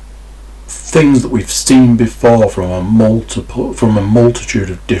things that we've seen before from a multitude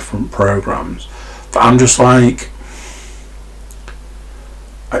of different programs that I'm just like,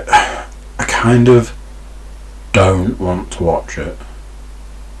 I kind of don't want to watch it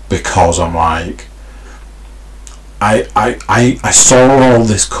because I'm like, I saw all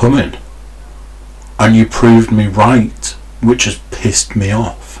this coming and you proved me right, which has pissed me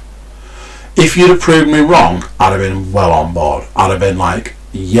off. If you'd have proved me wrong, I'd have been well on board. I'd have been like,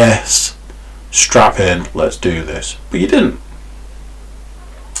 yes, strap in, let's do this. But you didn't.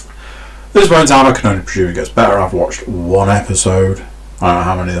 At this point in time, I can only presume it gets better. I've watched one episode. I don't know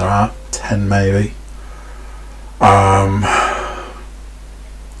how many there are. 10 maybe.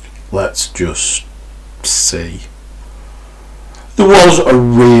 Let's just see. There was a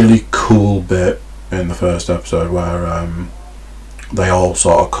really cool bit in the first episode where they all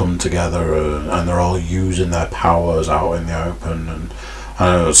sort of come together and they're all using their powers out in the open,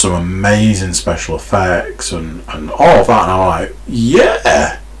 and some amazing special effects and all of that, and I'm like,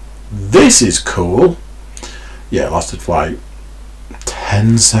 yeah, this is cool. Yeah, it lasted for like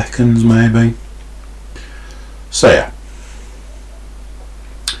 10 seconds maybe. So yeah,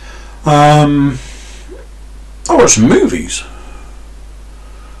 I watched some movies.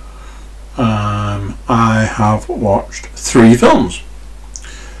 I have watched 3 films.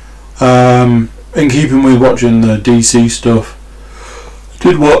 In keeping with watching the DC stuff,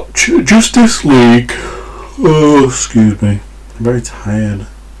 did watch Justice League. Oh, excuse me, I'm very tired.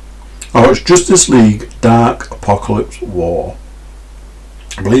 I watched Justice League Dark Apocalypse War.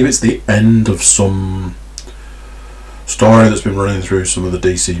 I believe it's the end of some story that's been running through some of the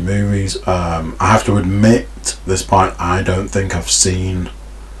DC movies. I have to admit, at this point, I don't think I've seen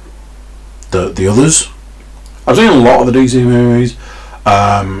the others. I've seen a lot of the DC movies.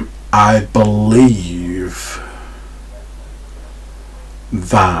 I believe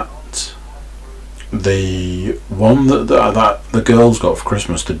that the one that the girls got for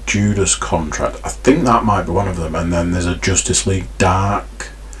Christmas, the Judas Contract, I think that might be one of them. And then there's a Justice League Dark,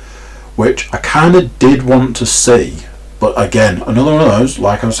 which I kind of did want to see, but again, another one of those,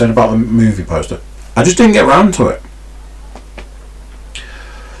 like I was saying about the movie poster, I just didn't get around to it.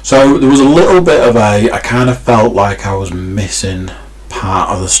 So there was a little bit of I kind of felt like I was missing part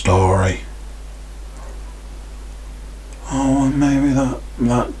of the story. Oh, and maybe that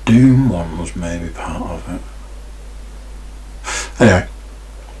Doom one was maybe part of it. Anyway,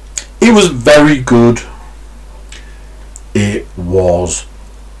 it was very good. It was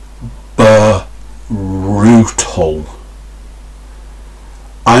brutal.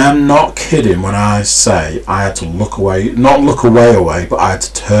 I am not kidding when I say I had to look away, not look away, but I had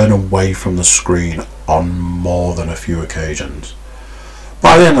to turn away from the screen on more than a few occasions.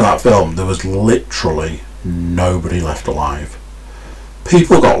 By the end of that film, there was literally nobody left alive.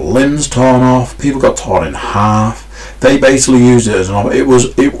 People got limbs torn off, people got torn in half. They basically used it as an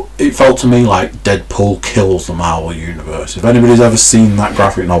it felt to me like Deadpool kills the Marvel Universe. If anybody's ever seen that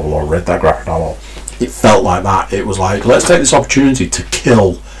graphic novel or read that graphic novel, it felt like that. It was like, let's take this opportunity to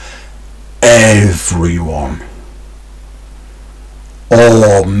kill everyone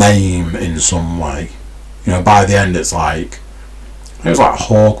or maim in some way. You know, by the end it was like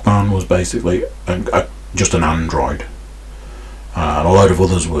Hawkman was basically just an android, and a load of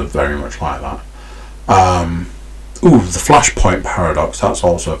others were very much like that. The Flashpoint paradox, that's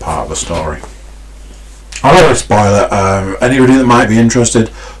also a part of the story. I don't want to spoil it. Anybody that might be interested,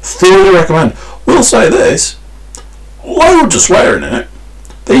 thoroughly recommend. We'll say this, loads of swearing in it.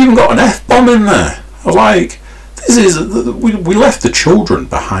 They even got an F-bomb in there. I was like, we left the children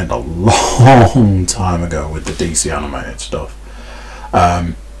behind a long time ago with the DC animated stuff,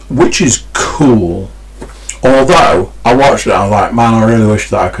 which is cool. Although I watched it, I was like, man, I really wish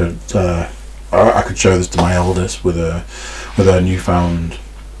that I could show this to my eldest with a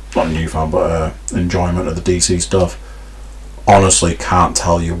enjoyment of the DC stuff. Honestly, can't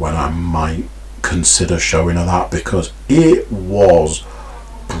tell you when I might consider showing her that, because it was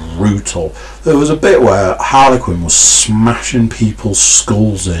brutal. There was a bit where Harley Quinn was smashing people's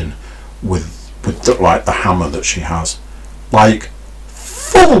skulls in with the hammer that she has, like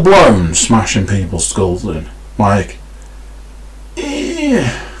full blown smashing people's skulls in. Like, it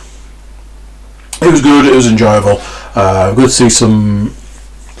was good. It was enjoyable. Good to see some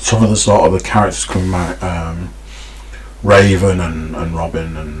of the sort of the characters coming back. Raven and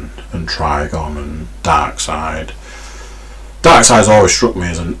Robin and Trigon and Darkseid. Darkseid's always struck me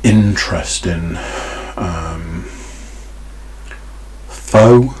as an interesting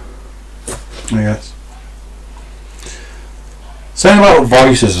foe, I guess. Saying about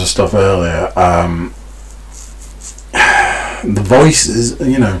voices and stuff earlier, the voices,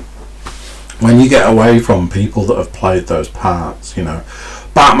 you know, when you get away from people that have played those parts, you know,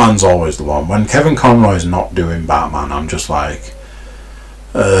 Batman's always the one. When Kevin Conroy's not doing Batman, I'm just like,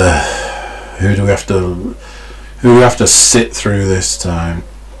 who do we have to sit through this time?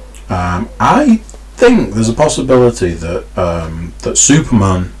 I think there's a possibility that that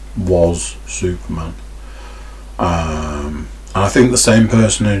Superman was Superman, and I think the same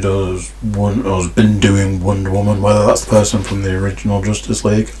person who has been doing Wonder Woman, whether that's the person from the original Justice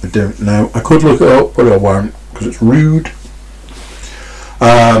League, I don't know. I could look it up, but I won't because it's rude.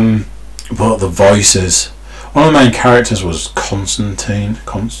 But the voices, one of the main characters was Constantine,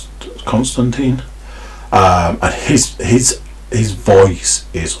 and his voice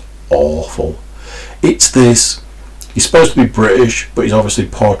is awful. It's this, he's supposed to be British, but he's obviously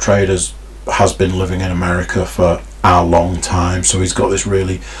portrayed as has been living in America for a long time, so he's got this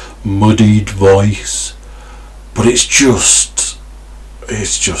really muddied voice, but it's just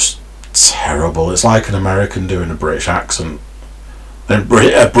terrible. It's like an American doing a British accent, a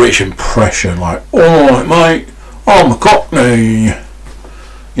British impression, like, oh mate, I'm a Cockney,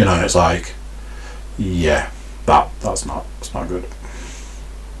 you know. It's like, yeah, that's not good.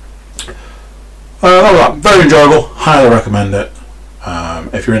 Very enjoyable, highly recommend it.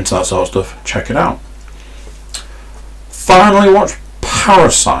 If you're into that sort of stuff, check it out. Finally watched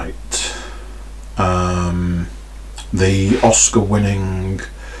Parasite, the Oscar-winning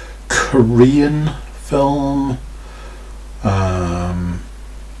Korean film, from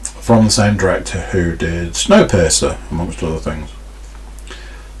the same director who did Snowpiercer, amongst other things.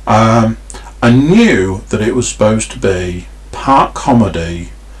 I knew that it was supposed to be part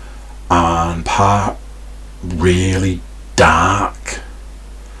comedy and part really dark,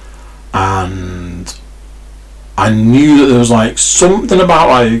 and I knew that there was like something about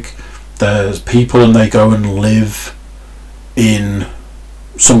like there's people and they go and live in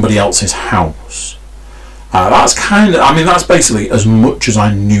somebody else's house. That's basically as much as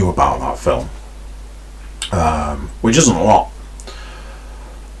I knew about that film, which isn't a lot.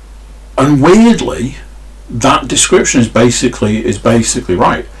 And weirdly, that description is basically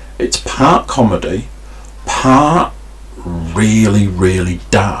right. It's part comedy, part really, really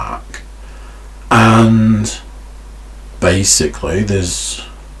dark. And basically, there's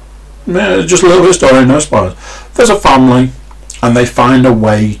just a little bit of story, no spoilers. There's a family, and they find a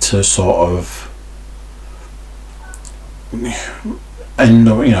way to sort of end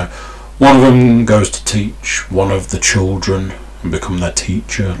up, one of them goes to teach one of the children and become their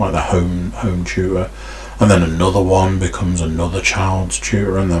teacher, like their home tutor, and then another one becomes another child's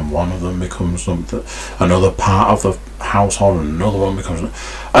tutor, and then one of them becomes another part of the household, and another one becomes,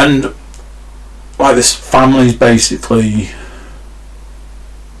 and like this family's basically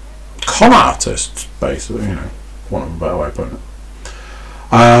con artists, basically, one of a better way of putting it.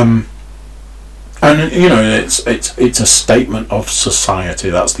 And it's a statement of society.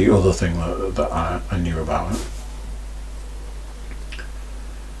 That's the other thing that I knew about it.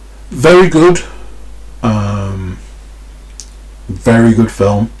 Very good, very good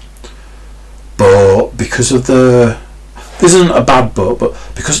film. But because of this isn't a bad but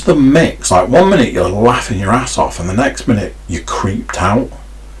because of the mix, like 1 minute you're laughing your ass off, and the next minute you're creeped out,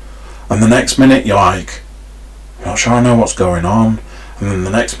 and the next minute you're like, I'm not sure I know what's going on. And then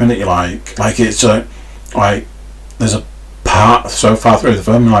the next minute you're like it's like there's a part so far through the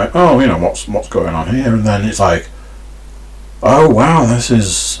film, you're like, oh, what's going on here, and then it's like, oh wow, this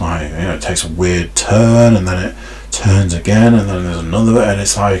is like, it takes a weird turn, and then it turns again, and then there's another bit, and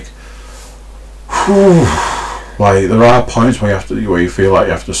it's like, whew, like there are points where you feel like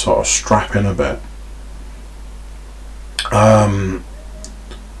you have to sort of strap in a bit.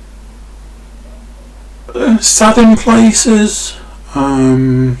 Sad in places.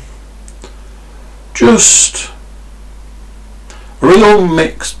 Just a real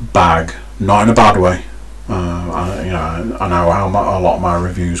mixed bag, not in a bad way. I know how a lot of my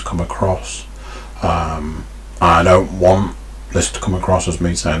reviews come across. I don't want this to come across as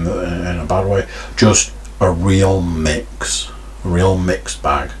me saying that in a bad way. Just a real mixed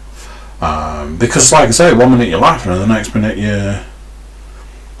bag. Because, like I say, 1 minute you're laughing, and the next minute you're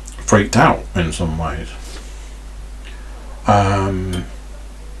freaked out in some ways.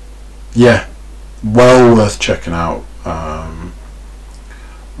 Yeah, well worth checking out.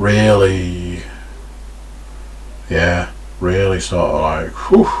 Really sort of like,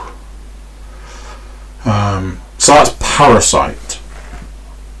 whew. So that's Parasite.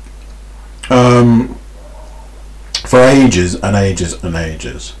 For ages and ages and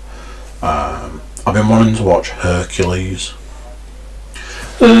ages, I've been wanting to watch Hercules.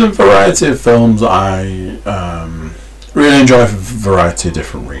 There's a variety of films that I really enjoy for a variety of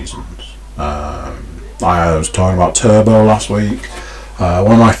different reasons. I was talking about Turbo last week.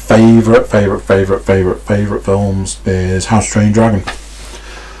 One of my favourite films is How to Train Your Dragon.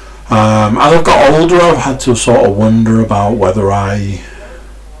 As I've got older, I've had to sort of wonder about whether I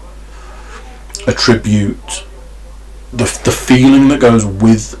attribute the feeling that goes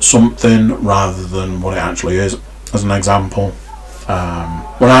with something rather than what it actually is. As an example,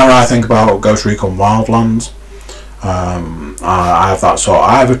 whenever I think about Ghost Recon Wildlands, I have that sort.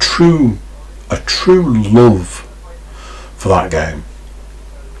 I have a true love for that game.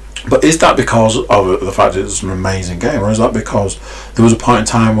 But is that because of the fact it's an amazing game, or is that because there was a point in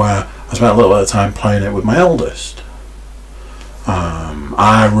time where I spent a little bit of time playing it with my eldest?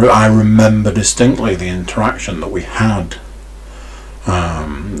 I remember distinctly the interaction that we had.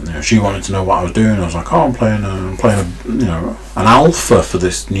 She wanted to know what I was doing. I was like, "Oh, I'm playing an alpha for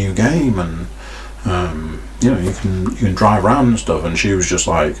this new game, and you can drive around and stuff." And she was just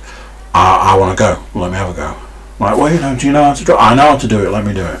like, "I want to go. Let me have a go." I'm like, well, do you know how to drive? I know how to do it. Let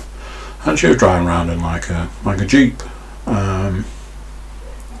me do it. And she was driving around in like a Jeep.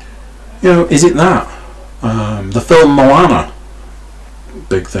 Is it that? The film Moana,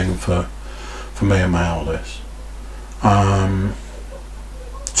 big thing for me and my eldest.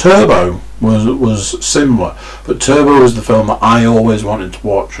 Turbo was similar, but Turbo was the film that I always wanted to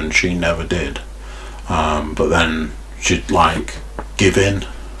watch and she never did. But then she'd like give in.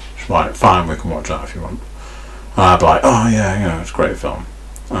 She's like, fine, we can watch that if you want. And I'd be like, oh yeah, it's a great film.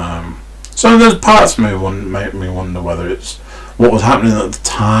 So there's parts of me make me wonder whether it's what was happening at the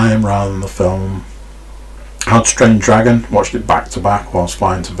time rather than the film. How to Train Your Dragon, watched it back to back whilst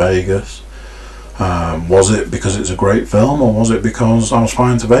flying to Vegas. Was it because it's a great film, or was it because I was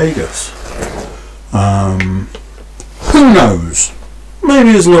flying to Vegas? Who knows?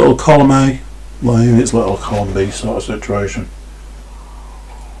 Maybe it's a little column A, maybe it's a little column B sort of situation.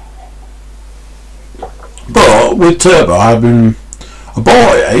 But with Turbo, I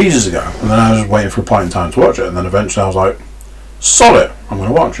bought it ages ago, and then I was just waiting for a point in time to watch it, and then eventually I was like, sod it, I'm going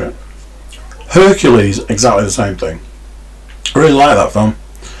to watch it. Hercules, exactly the same thing. I really like that film.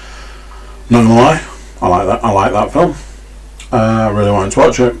 Not gonna lie, I like that film. I really wanted to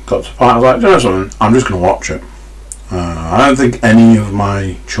watch it. Got to the point I was like, do you know something? I'm just going to watch it. I don't think any of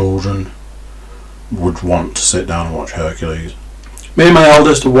my children would want to sit down and watch Hercules. Me and my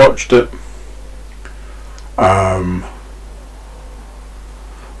eldest have watched it. I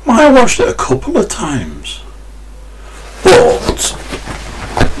watched it a couple of times, but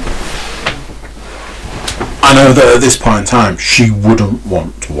I know that at this point in time she wouldn't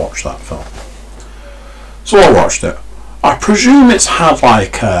want to watch that film. So I watched it. I presume it's had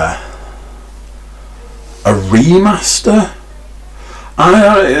like a remaster.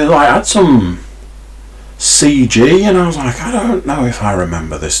 It had some CG, and I was like, I don't know if I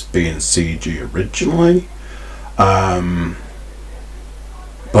remember this being CG originally.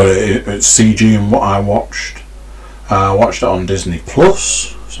 But it's CG in what I watched. I watched it on Disney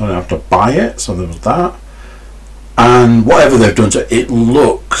Plus, so I didn't have to buy it, so there was that. And whatever they've done to it, it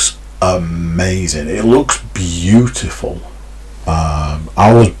looks amazing. It looks beautiful.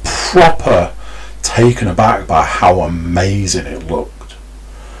 I was proper taken aback by how amazing it looked.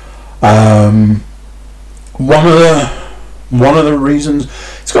 One of the reasons,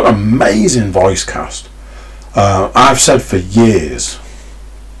 it's got an amazing voice cast. I've said for years,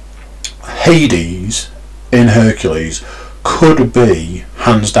 Hades in Hercules could be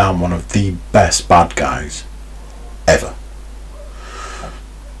hands down one of the best bad guys ever.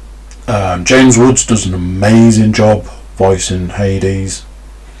 James Woods does an amazing job voicing Hades.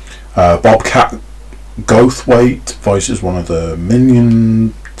 Bobcat Goldthwait voices one of the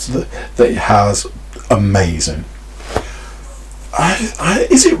minions that he has. Amazing.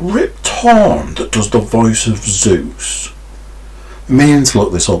 Is it Rip Torn that does the voice of Zeus? I'm meaning to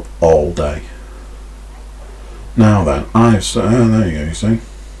look this up all day. Now then, there you go, you see.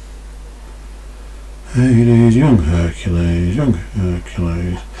 Hades, young Hercules.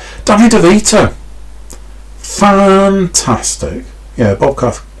 Danny DeVito. Fantastic. Yeah,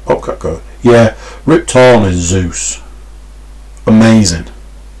 Bobcat Go. Yeah, Rip Torn is Zeus. Amazing.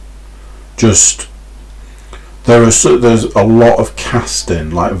 Just there's a lot of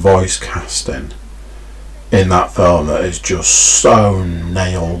casting, like voice casting, in that film that is just so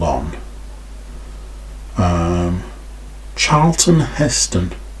nailed on. Charlton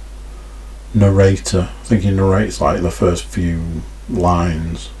Heston, narrator. I think he narrates like the first few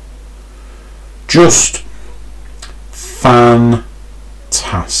lines. Just fantastic.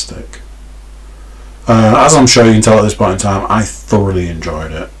 As I'm sure you can tell at this point in time, I thoroughly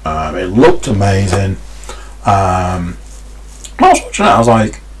enjoyed it. It looked amazing. When I was watching it, I was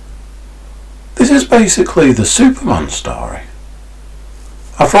like, this is basically the Superman story.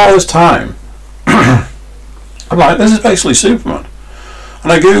 After all this time, I'm like, this is basically Superman.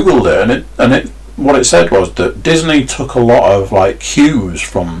 And I googled it, and it what it said was that Disney took a lot of like cues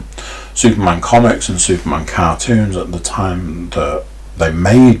from Superman comics and Superman cartoons at the time that they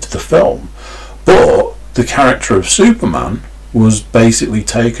made the film, but the character of Superman was basically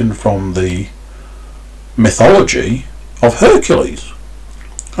taken from the mythology of Hercules.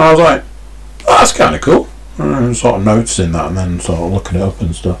 And I was like, oh, that's kind of cool. And I was sort of noticing that and then sort of looking it up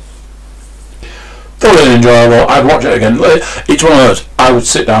and stuff. Thoroughly enjoyable. I'd watch it again. It's one of those, I would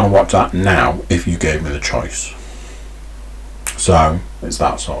sit down and watch that now if you gave me the choice. So it's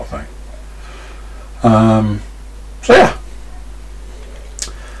that sort of thing. So yeah,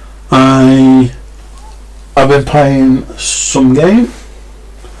 I've been playing some game.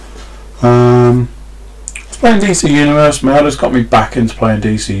 I was playing DC Universe. My eldest got me back into playing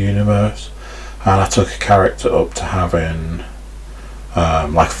DC Universe, and I took a character up to having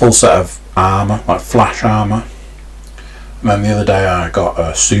like a full set of armour, like flash armour. And then the other day I got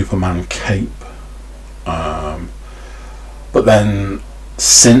a Superman cape. But then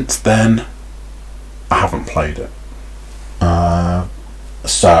since then I haven't played it.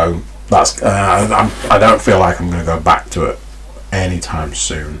 So that's I don't feel like I'm going to go back to it anytime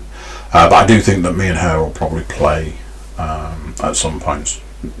soon. But I do think that me and her will probably play at some points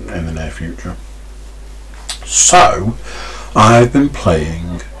in the near future. So I've been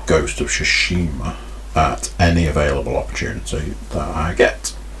playing Ghost of Tsushima at any available opportunity that I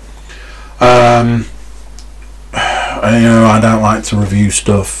get. And, I don't like to review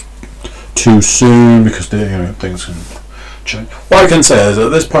stuff too soon because things can change. What I can say is at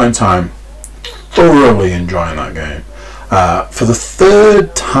this point in time, thoroughly enjoying that game. For the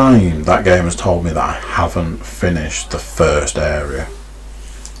third time, that game has told me that I haven't finished the first area.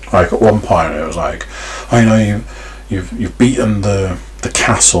 Like at one point, it was like, you've beaten the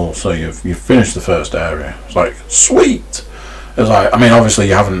castle, so you've finished the first area. It's like, sweet. It's like, obviously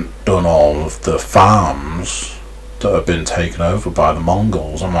you haven't done all of the farms that have been taken over by the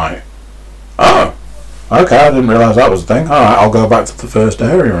Mongols. I'm like, oh, Okay, I didn't realise that was the thing. Alright, I'll go back to the first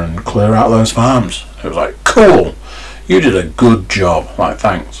area and clear out those farms. It was like, cool, you did a good job. Like,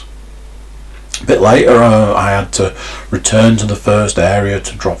 thanks. A bit later, I had to return to the first area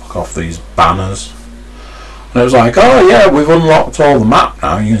to drop off these banners. And it was like, oh yeah, we've unlocked all the map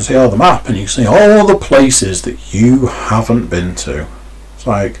now. You can see all the map and you can see all the places that you haven't been to. It's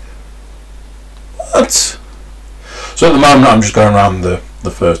like, what? So at the moment I'm just going around the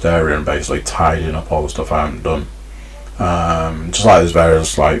first area and basically tidying up all the stuff I haven't done. Just like there's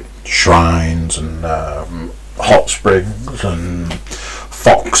various like shrines and hot springs and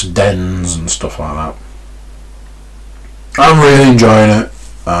fox dens and stuff like that. I'm really enjoying it.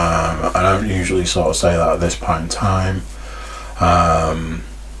 I don't usually sort of say that at this point in time. I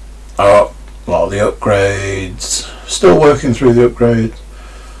got a lot of the upgrades. Still working through the upgrades.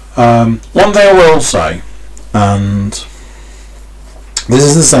 One thing I will say, and this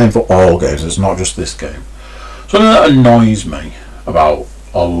is the same for all games, it's not just this game. Something that annoys me about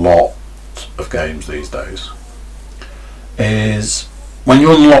a lot of games these days is when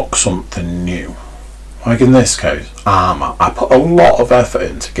you unlock something new. Like in this case, armour. I put a lot of effort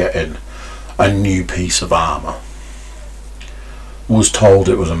into getting a new piece of armour. Was told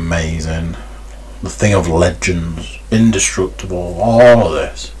it was amazing. The thing of legends, indestructible, all of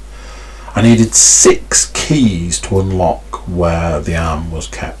this. I needed 6 keys to unlock where the armour was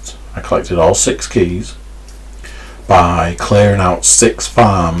kept. I collected all 6 keys by clearing out 6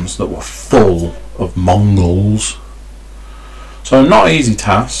 farms that were full of Mongols. So not easy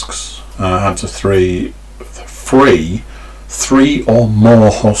tasks. I had to free 3 or more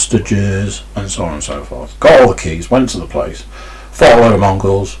hostages and so on and so forth. Got all the keys, went to the place, fought a load of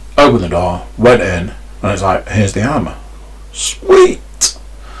Mongols, opened the door, went in, and it's like, here's the armour. Sweet!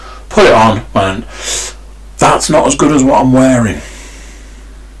 Put it on, and that's not as good as what I'm wearing.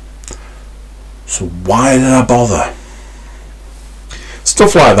 So why did I bother?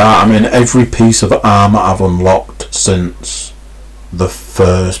 Stuff like that. I mean, every piece of armour I've unlocked since the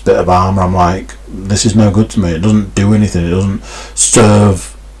first bit of armour, I'm like, this is no good to me. It doesn't do anything. It doesn't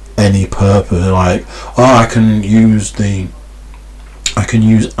serve any purpose. Like, oh, I can use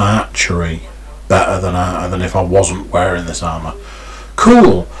archery better than if I wasn't wearing this armour.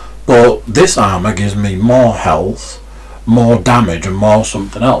 Cool, but this armour gives me more health, more damage, and more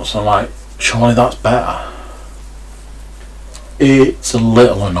something else. I'm like, surely that's better. It's a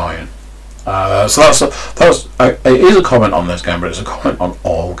little annoying. So it is a comment on this game, but it's a comment on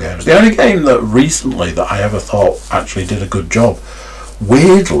all games. The only game that recently that I ever thought actually did a good job,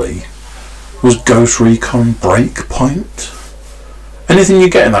 weirdly, was Ghost Recon Breakpoint. Anything you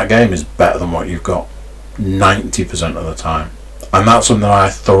get in that game is better than what you've got 90% of the time, and that's something I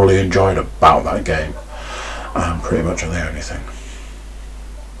thoroughly enjoyed about that game. Pretty much the only thing.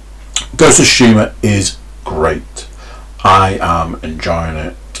 Ghost of Tsushima is great. I am enjoying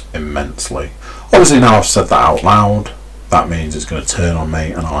it immensely. Obviously now I've said that out loud, that means it's going to turn on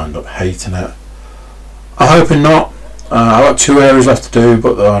me and I'll end up hating it. I'm hoping not. I've got 2 areas left to do,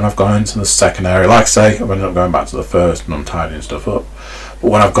 but then I've gone into the second area. Like I say, I've ended up going back to the first and I'm tidying stuff up. But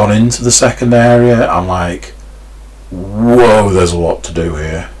when I've gone into the second area, I'm like, whoa, there's a lot to do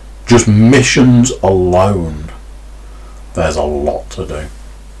here. Just missions alone, there's a lot to do.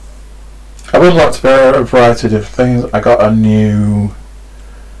 I've unlocked a variety of different things. I got a new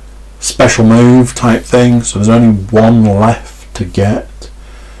special move type thing, so there's only 1 left to get,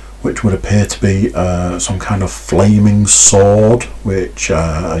 which would appear to be some kind of flaming sword, which,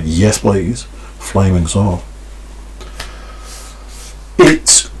 yes please, flaming sword.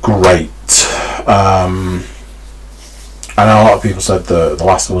 It's great. I know a lot of people said The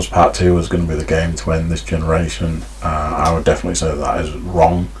Last of Us Part 2 was going to be the game to end this generation. I would definitely say that is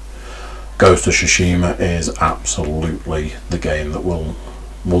wrong. Ghost of Tsushima is absolutely the game that will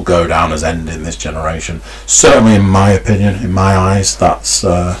go down as ending this generation. Certainly, in my opinion, in my eyes, that's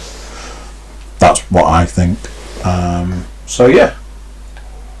what I think. So yeah,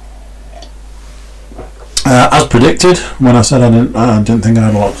 as predicted, when I said I didn't think I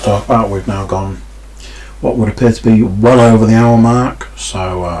had a lot to talk about, we've now gone what would appear to be well over the hour mark.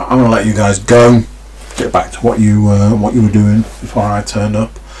 So I'm going to let you guys go, get back to what you were doing before I turned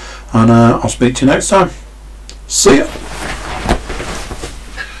up, and I'll speak to you next time. See ya.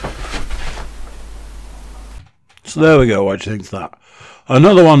 So there we go. What do you think of that?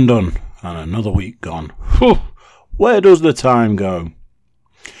 Another one done and another week gone. Whew. Where does the time go?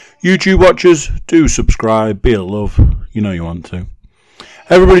 YouTube watchers, do subscribe, be a love. You know you want to.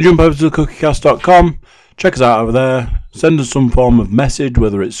 Everybody jump over to thecookiecast.com. Check us out over there. Send us some form of message,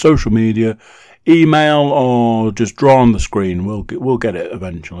 whether it's social media, email, or just draw on the screen. We'll get it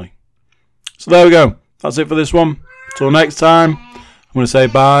eventually. So there we go. that's it for this one. Till next time, I'm going to say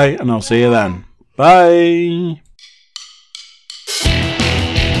bye, and I'll see you then. Bye.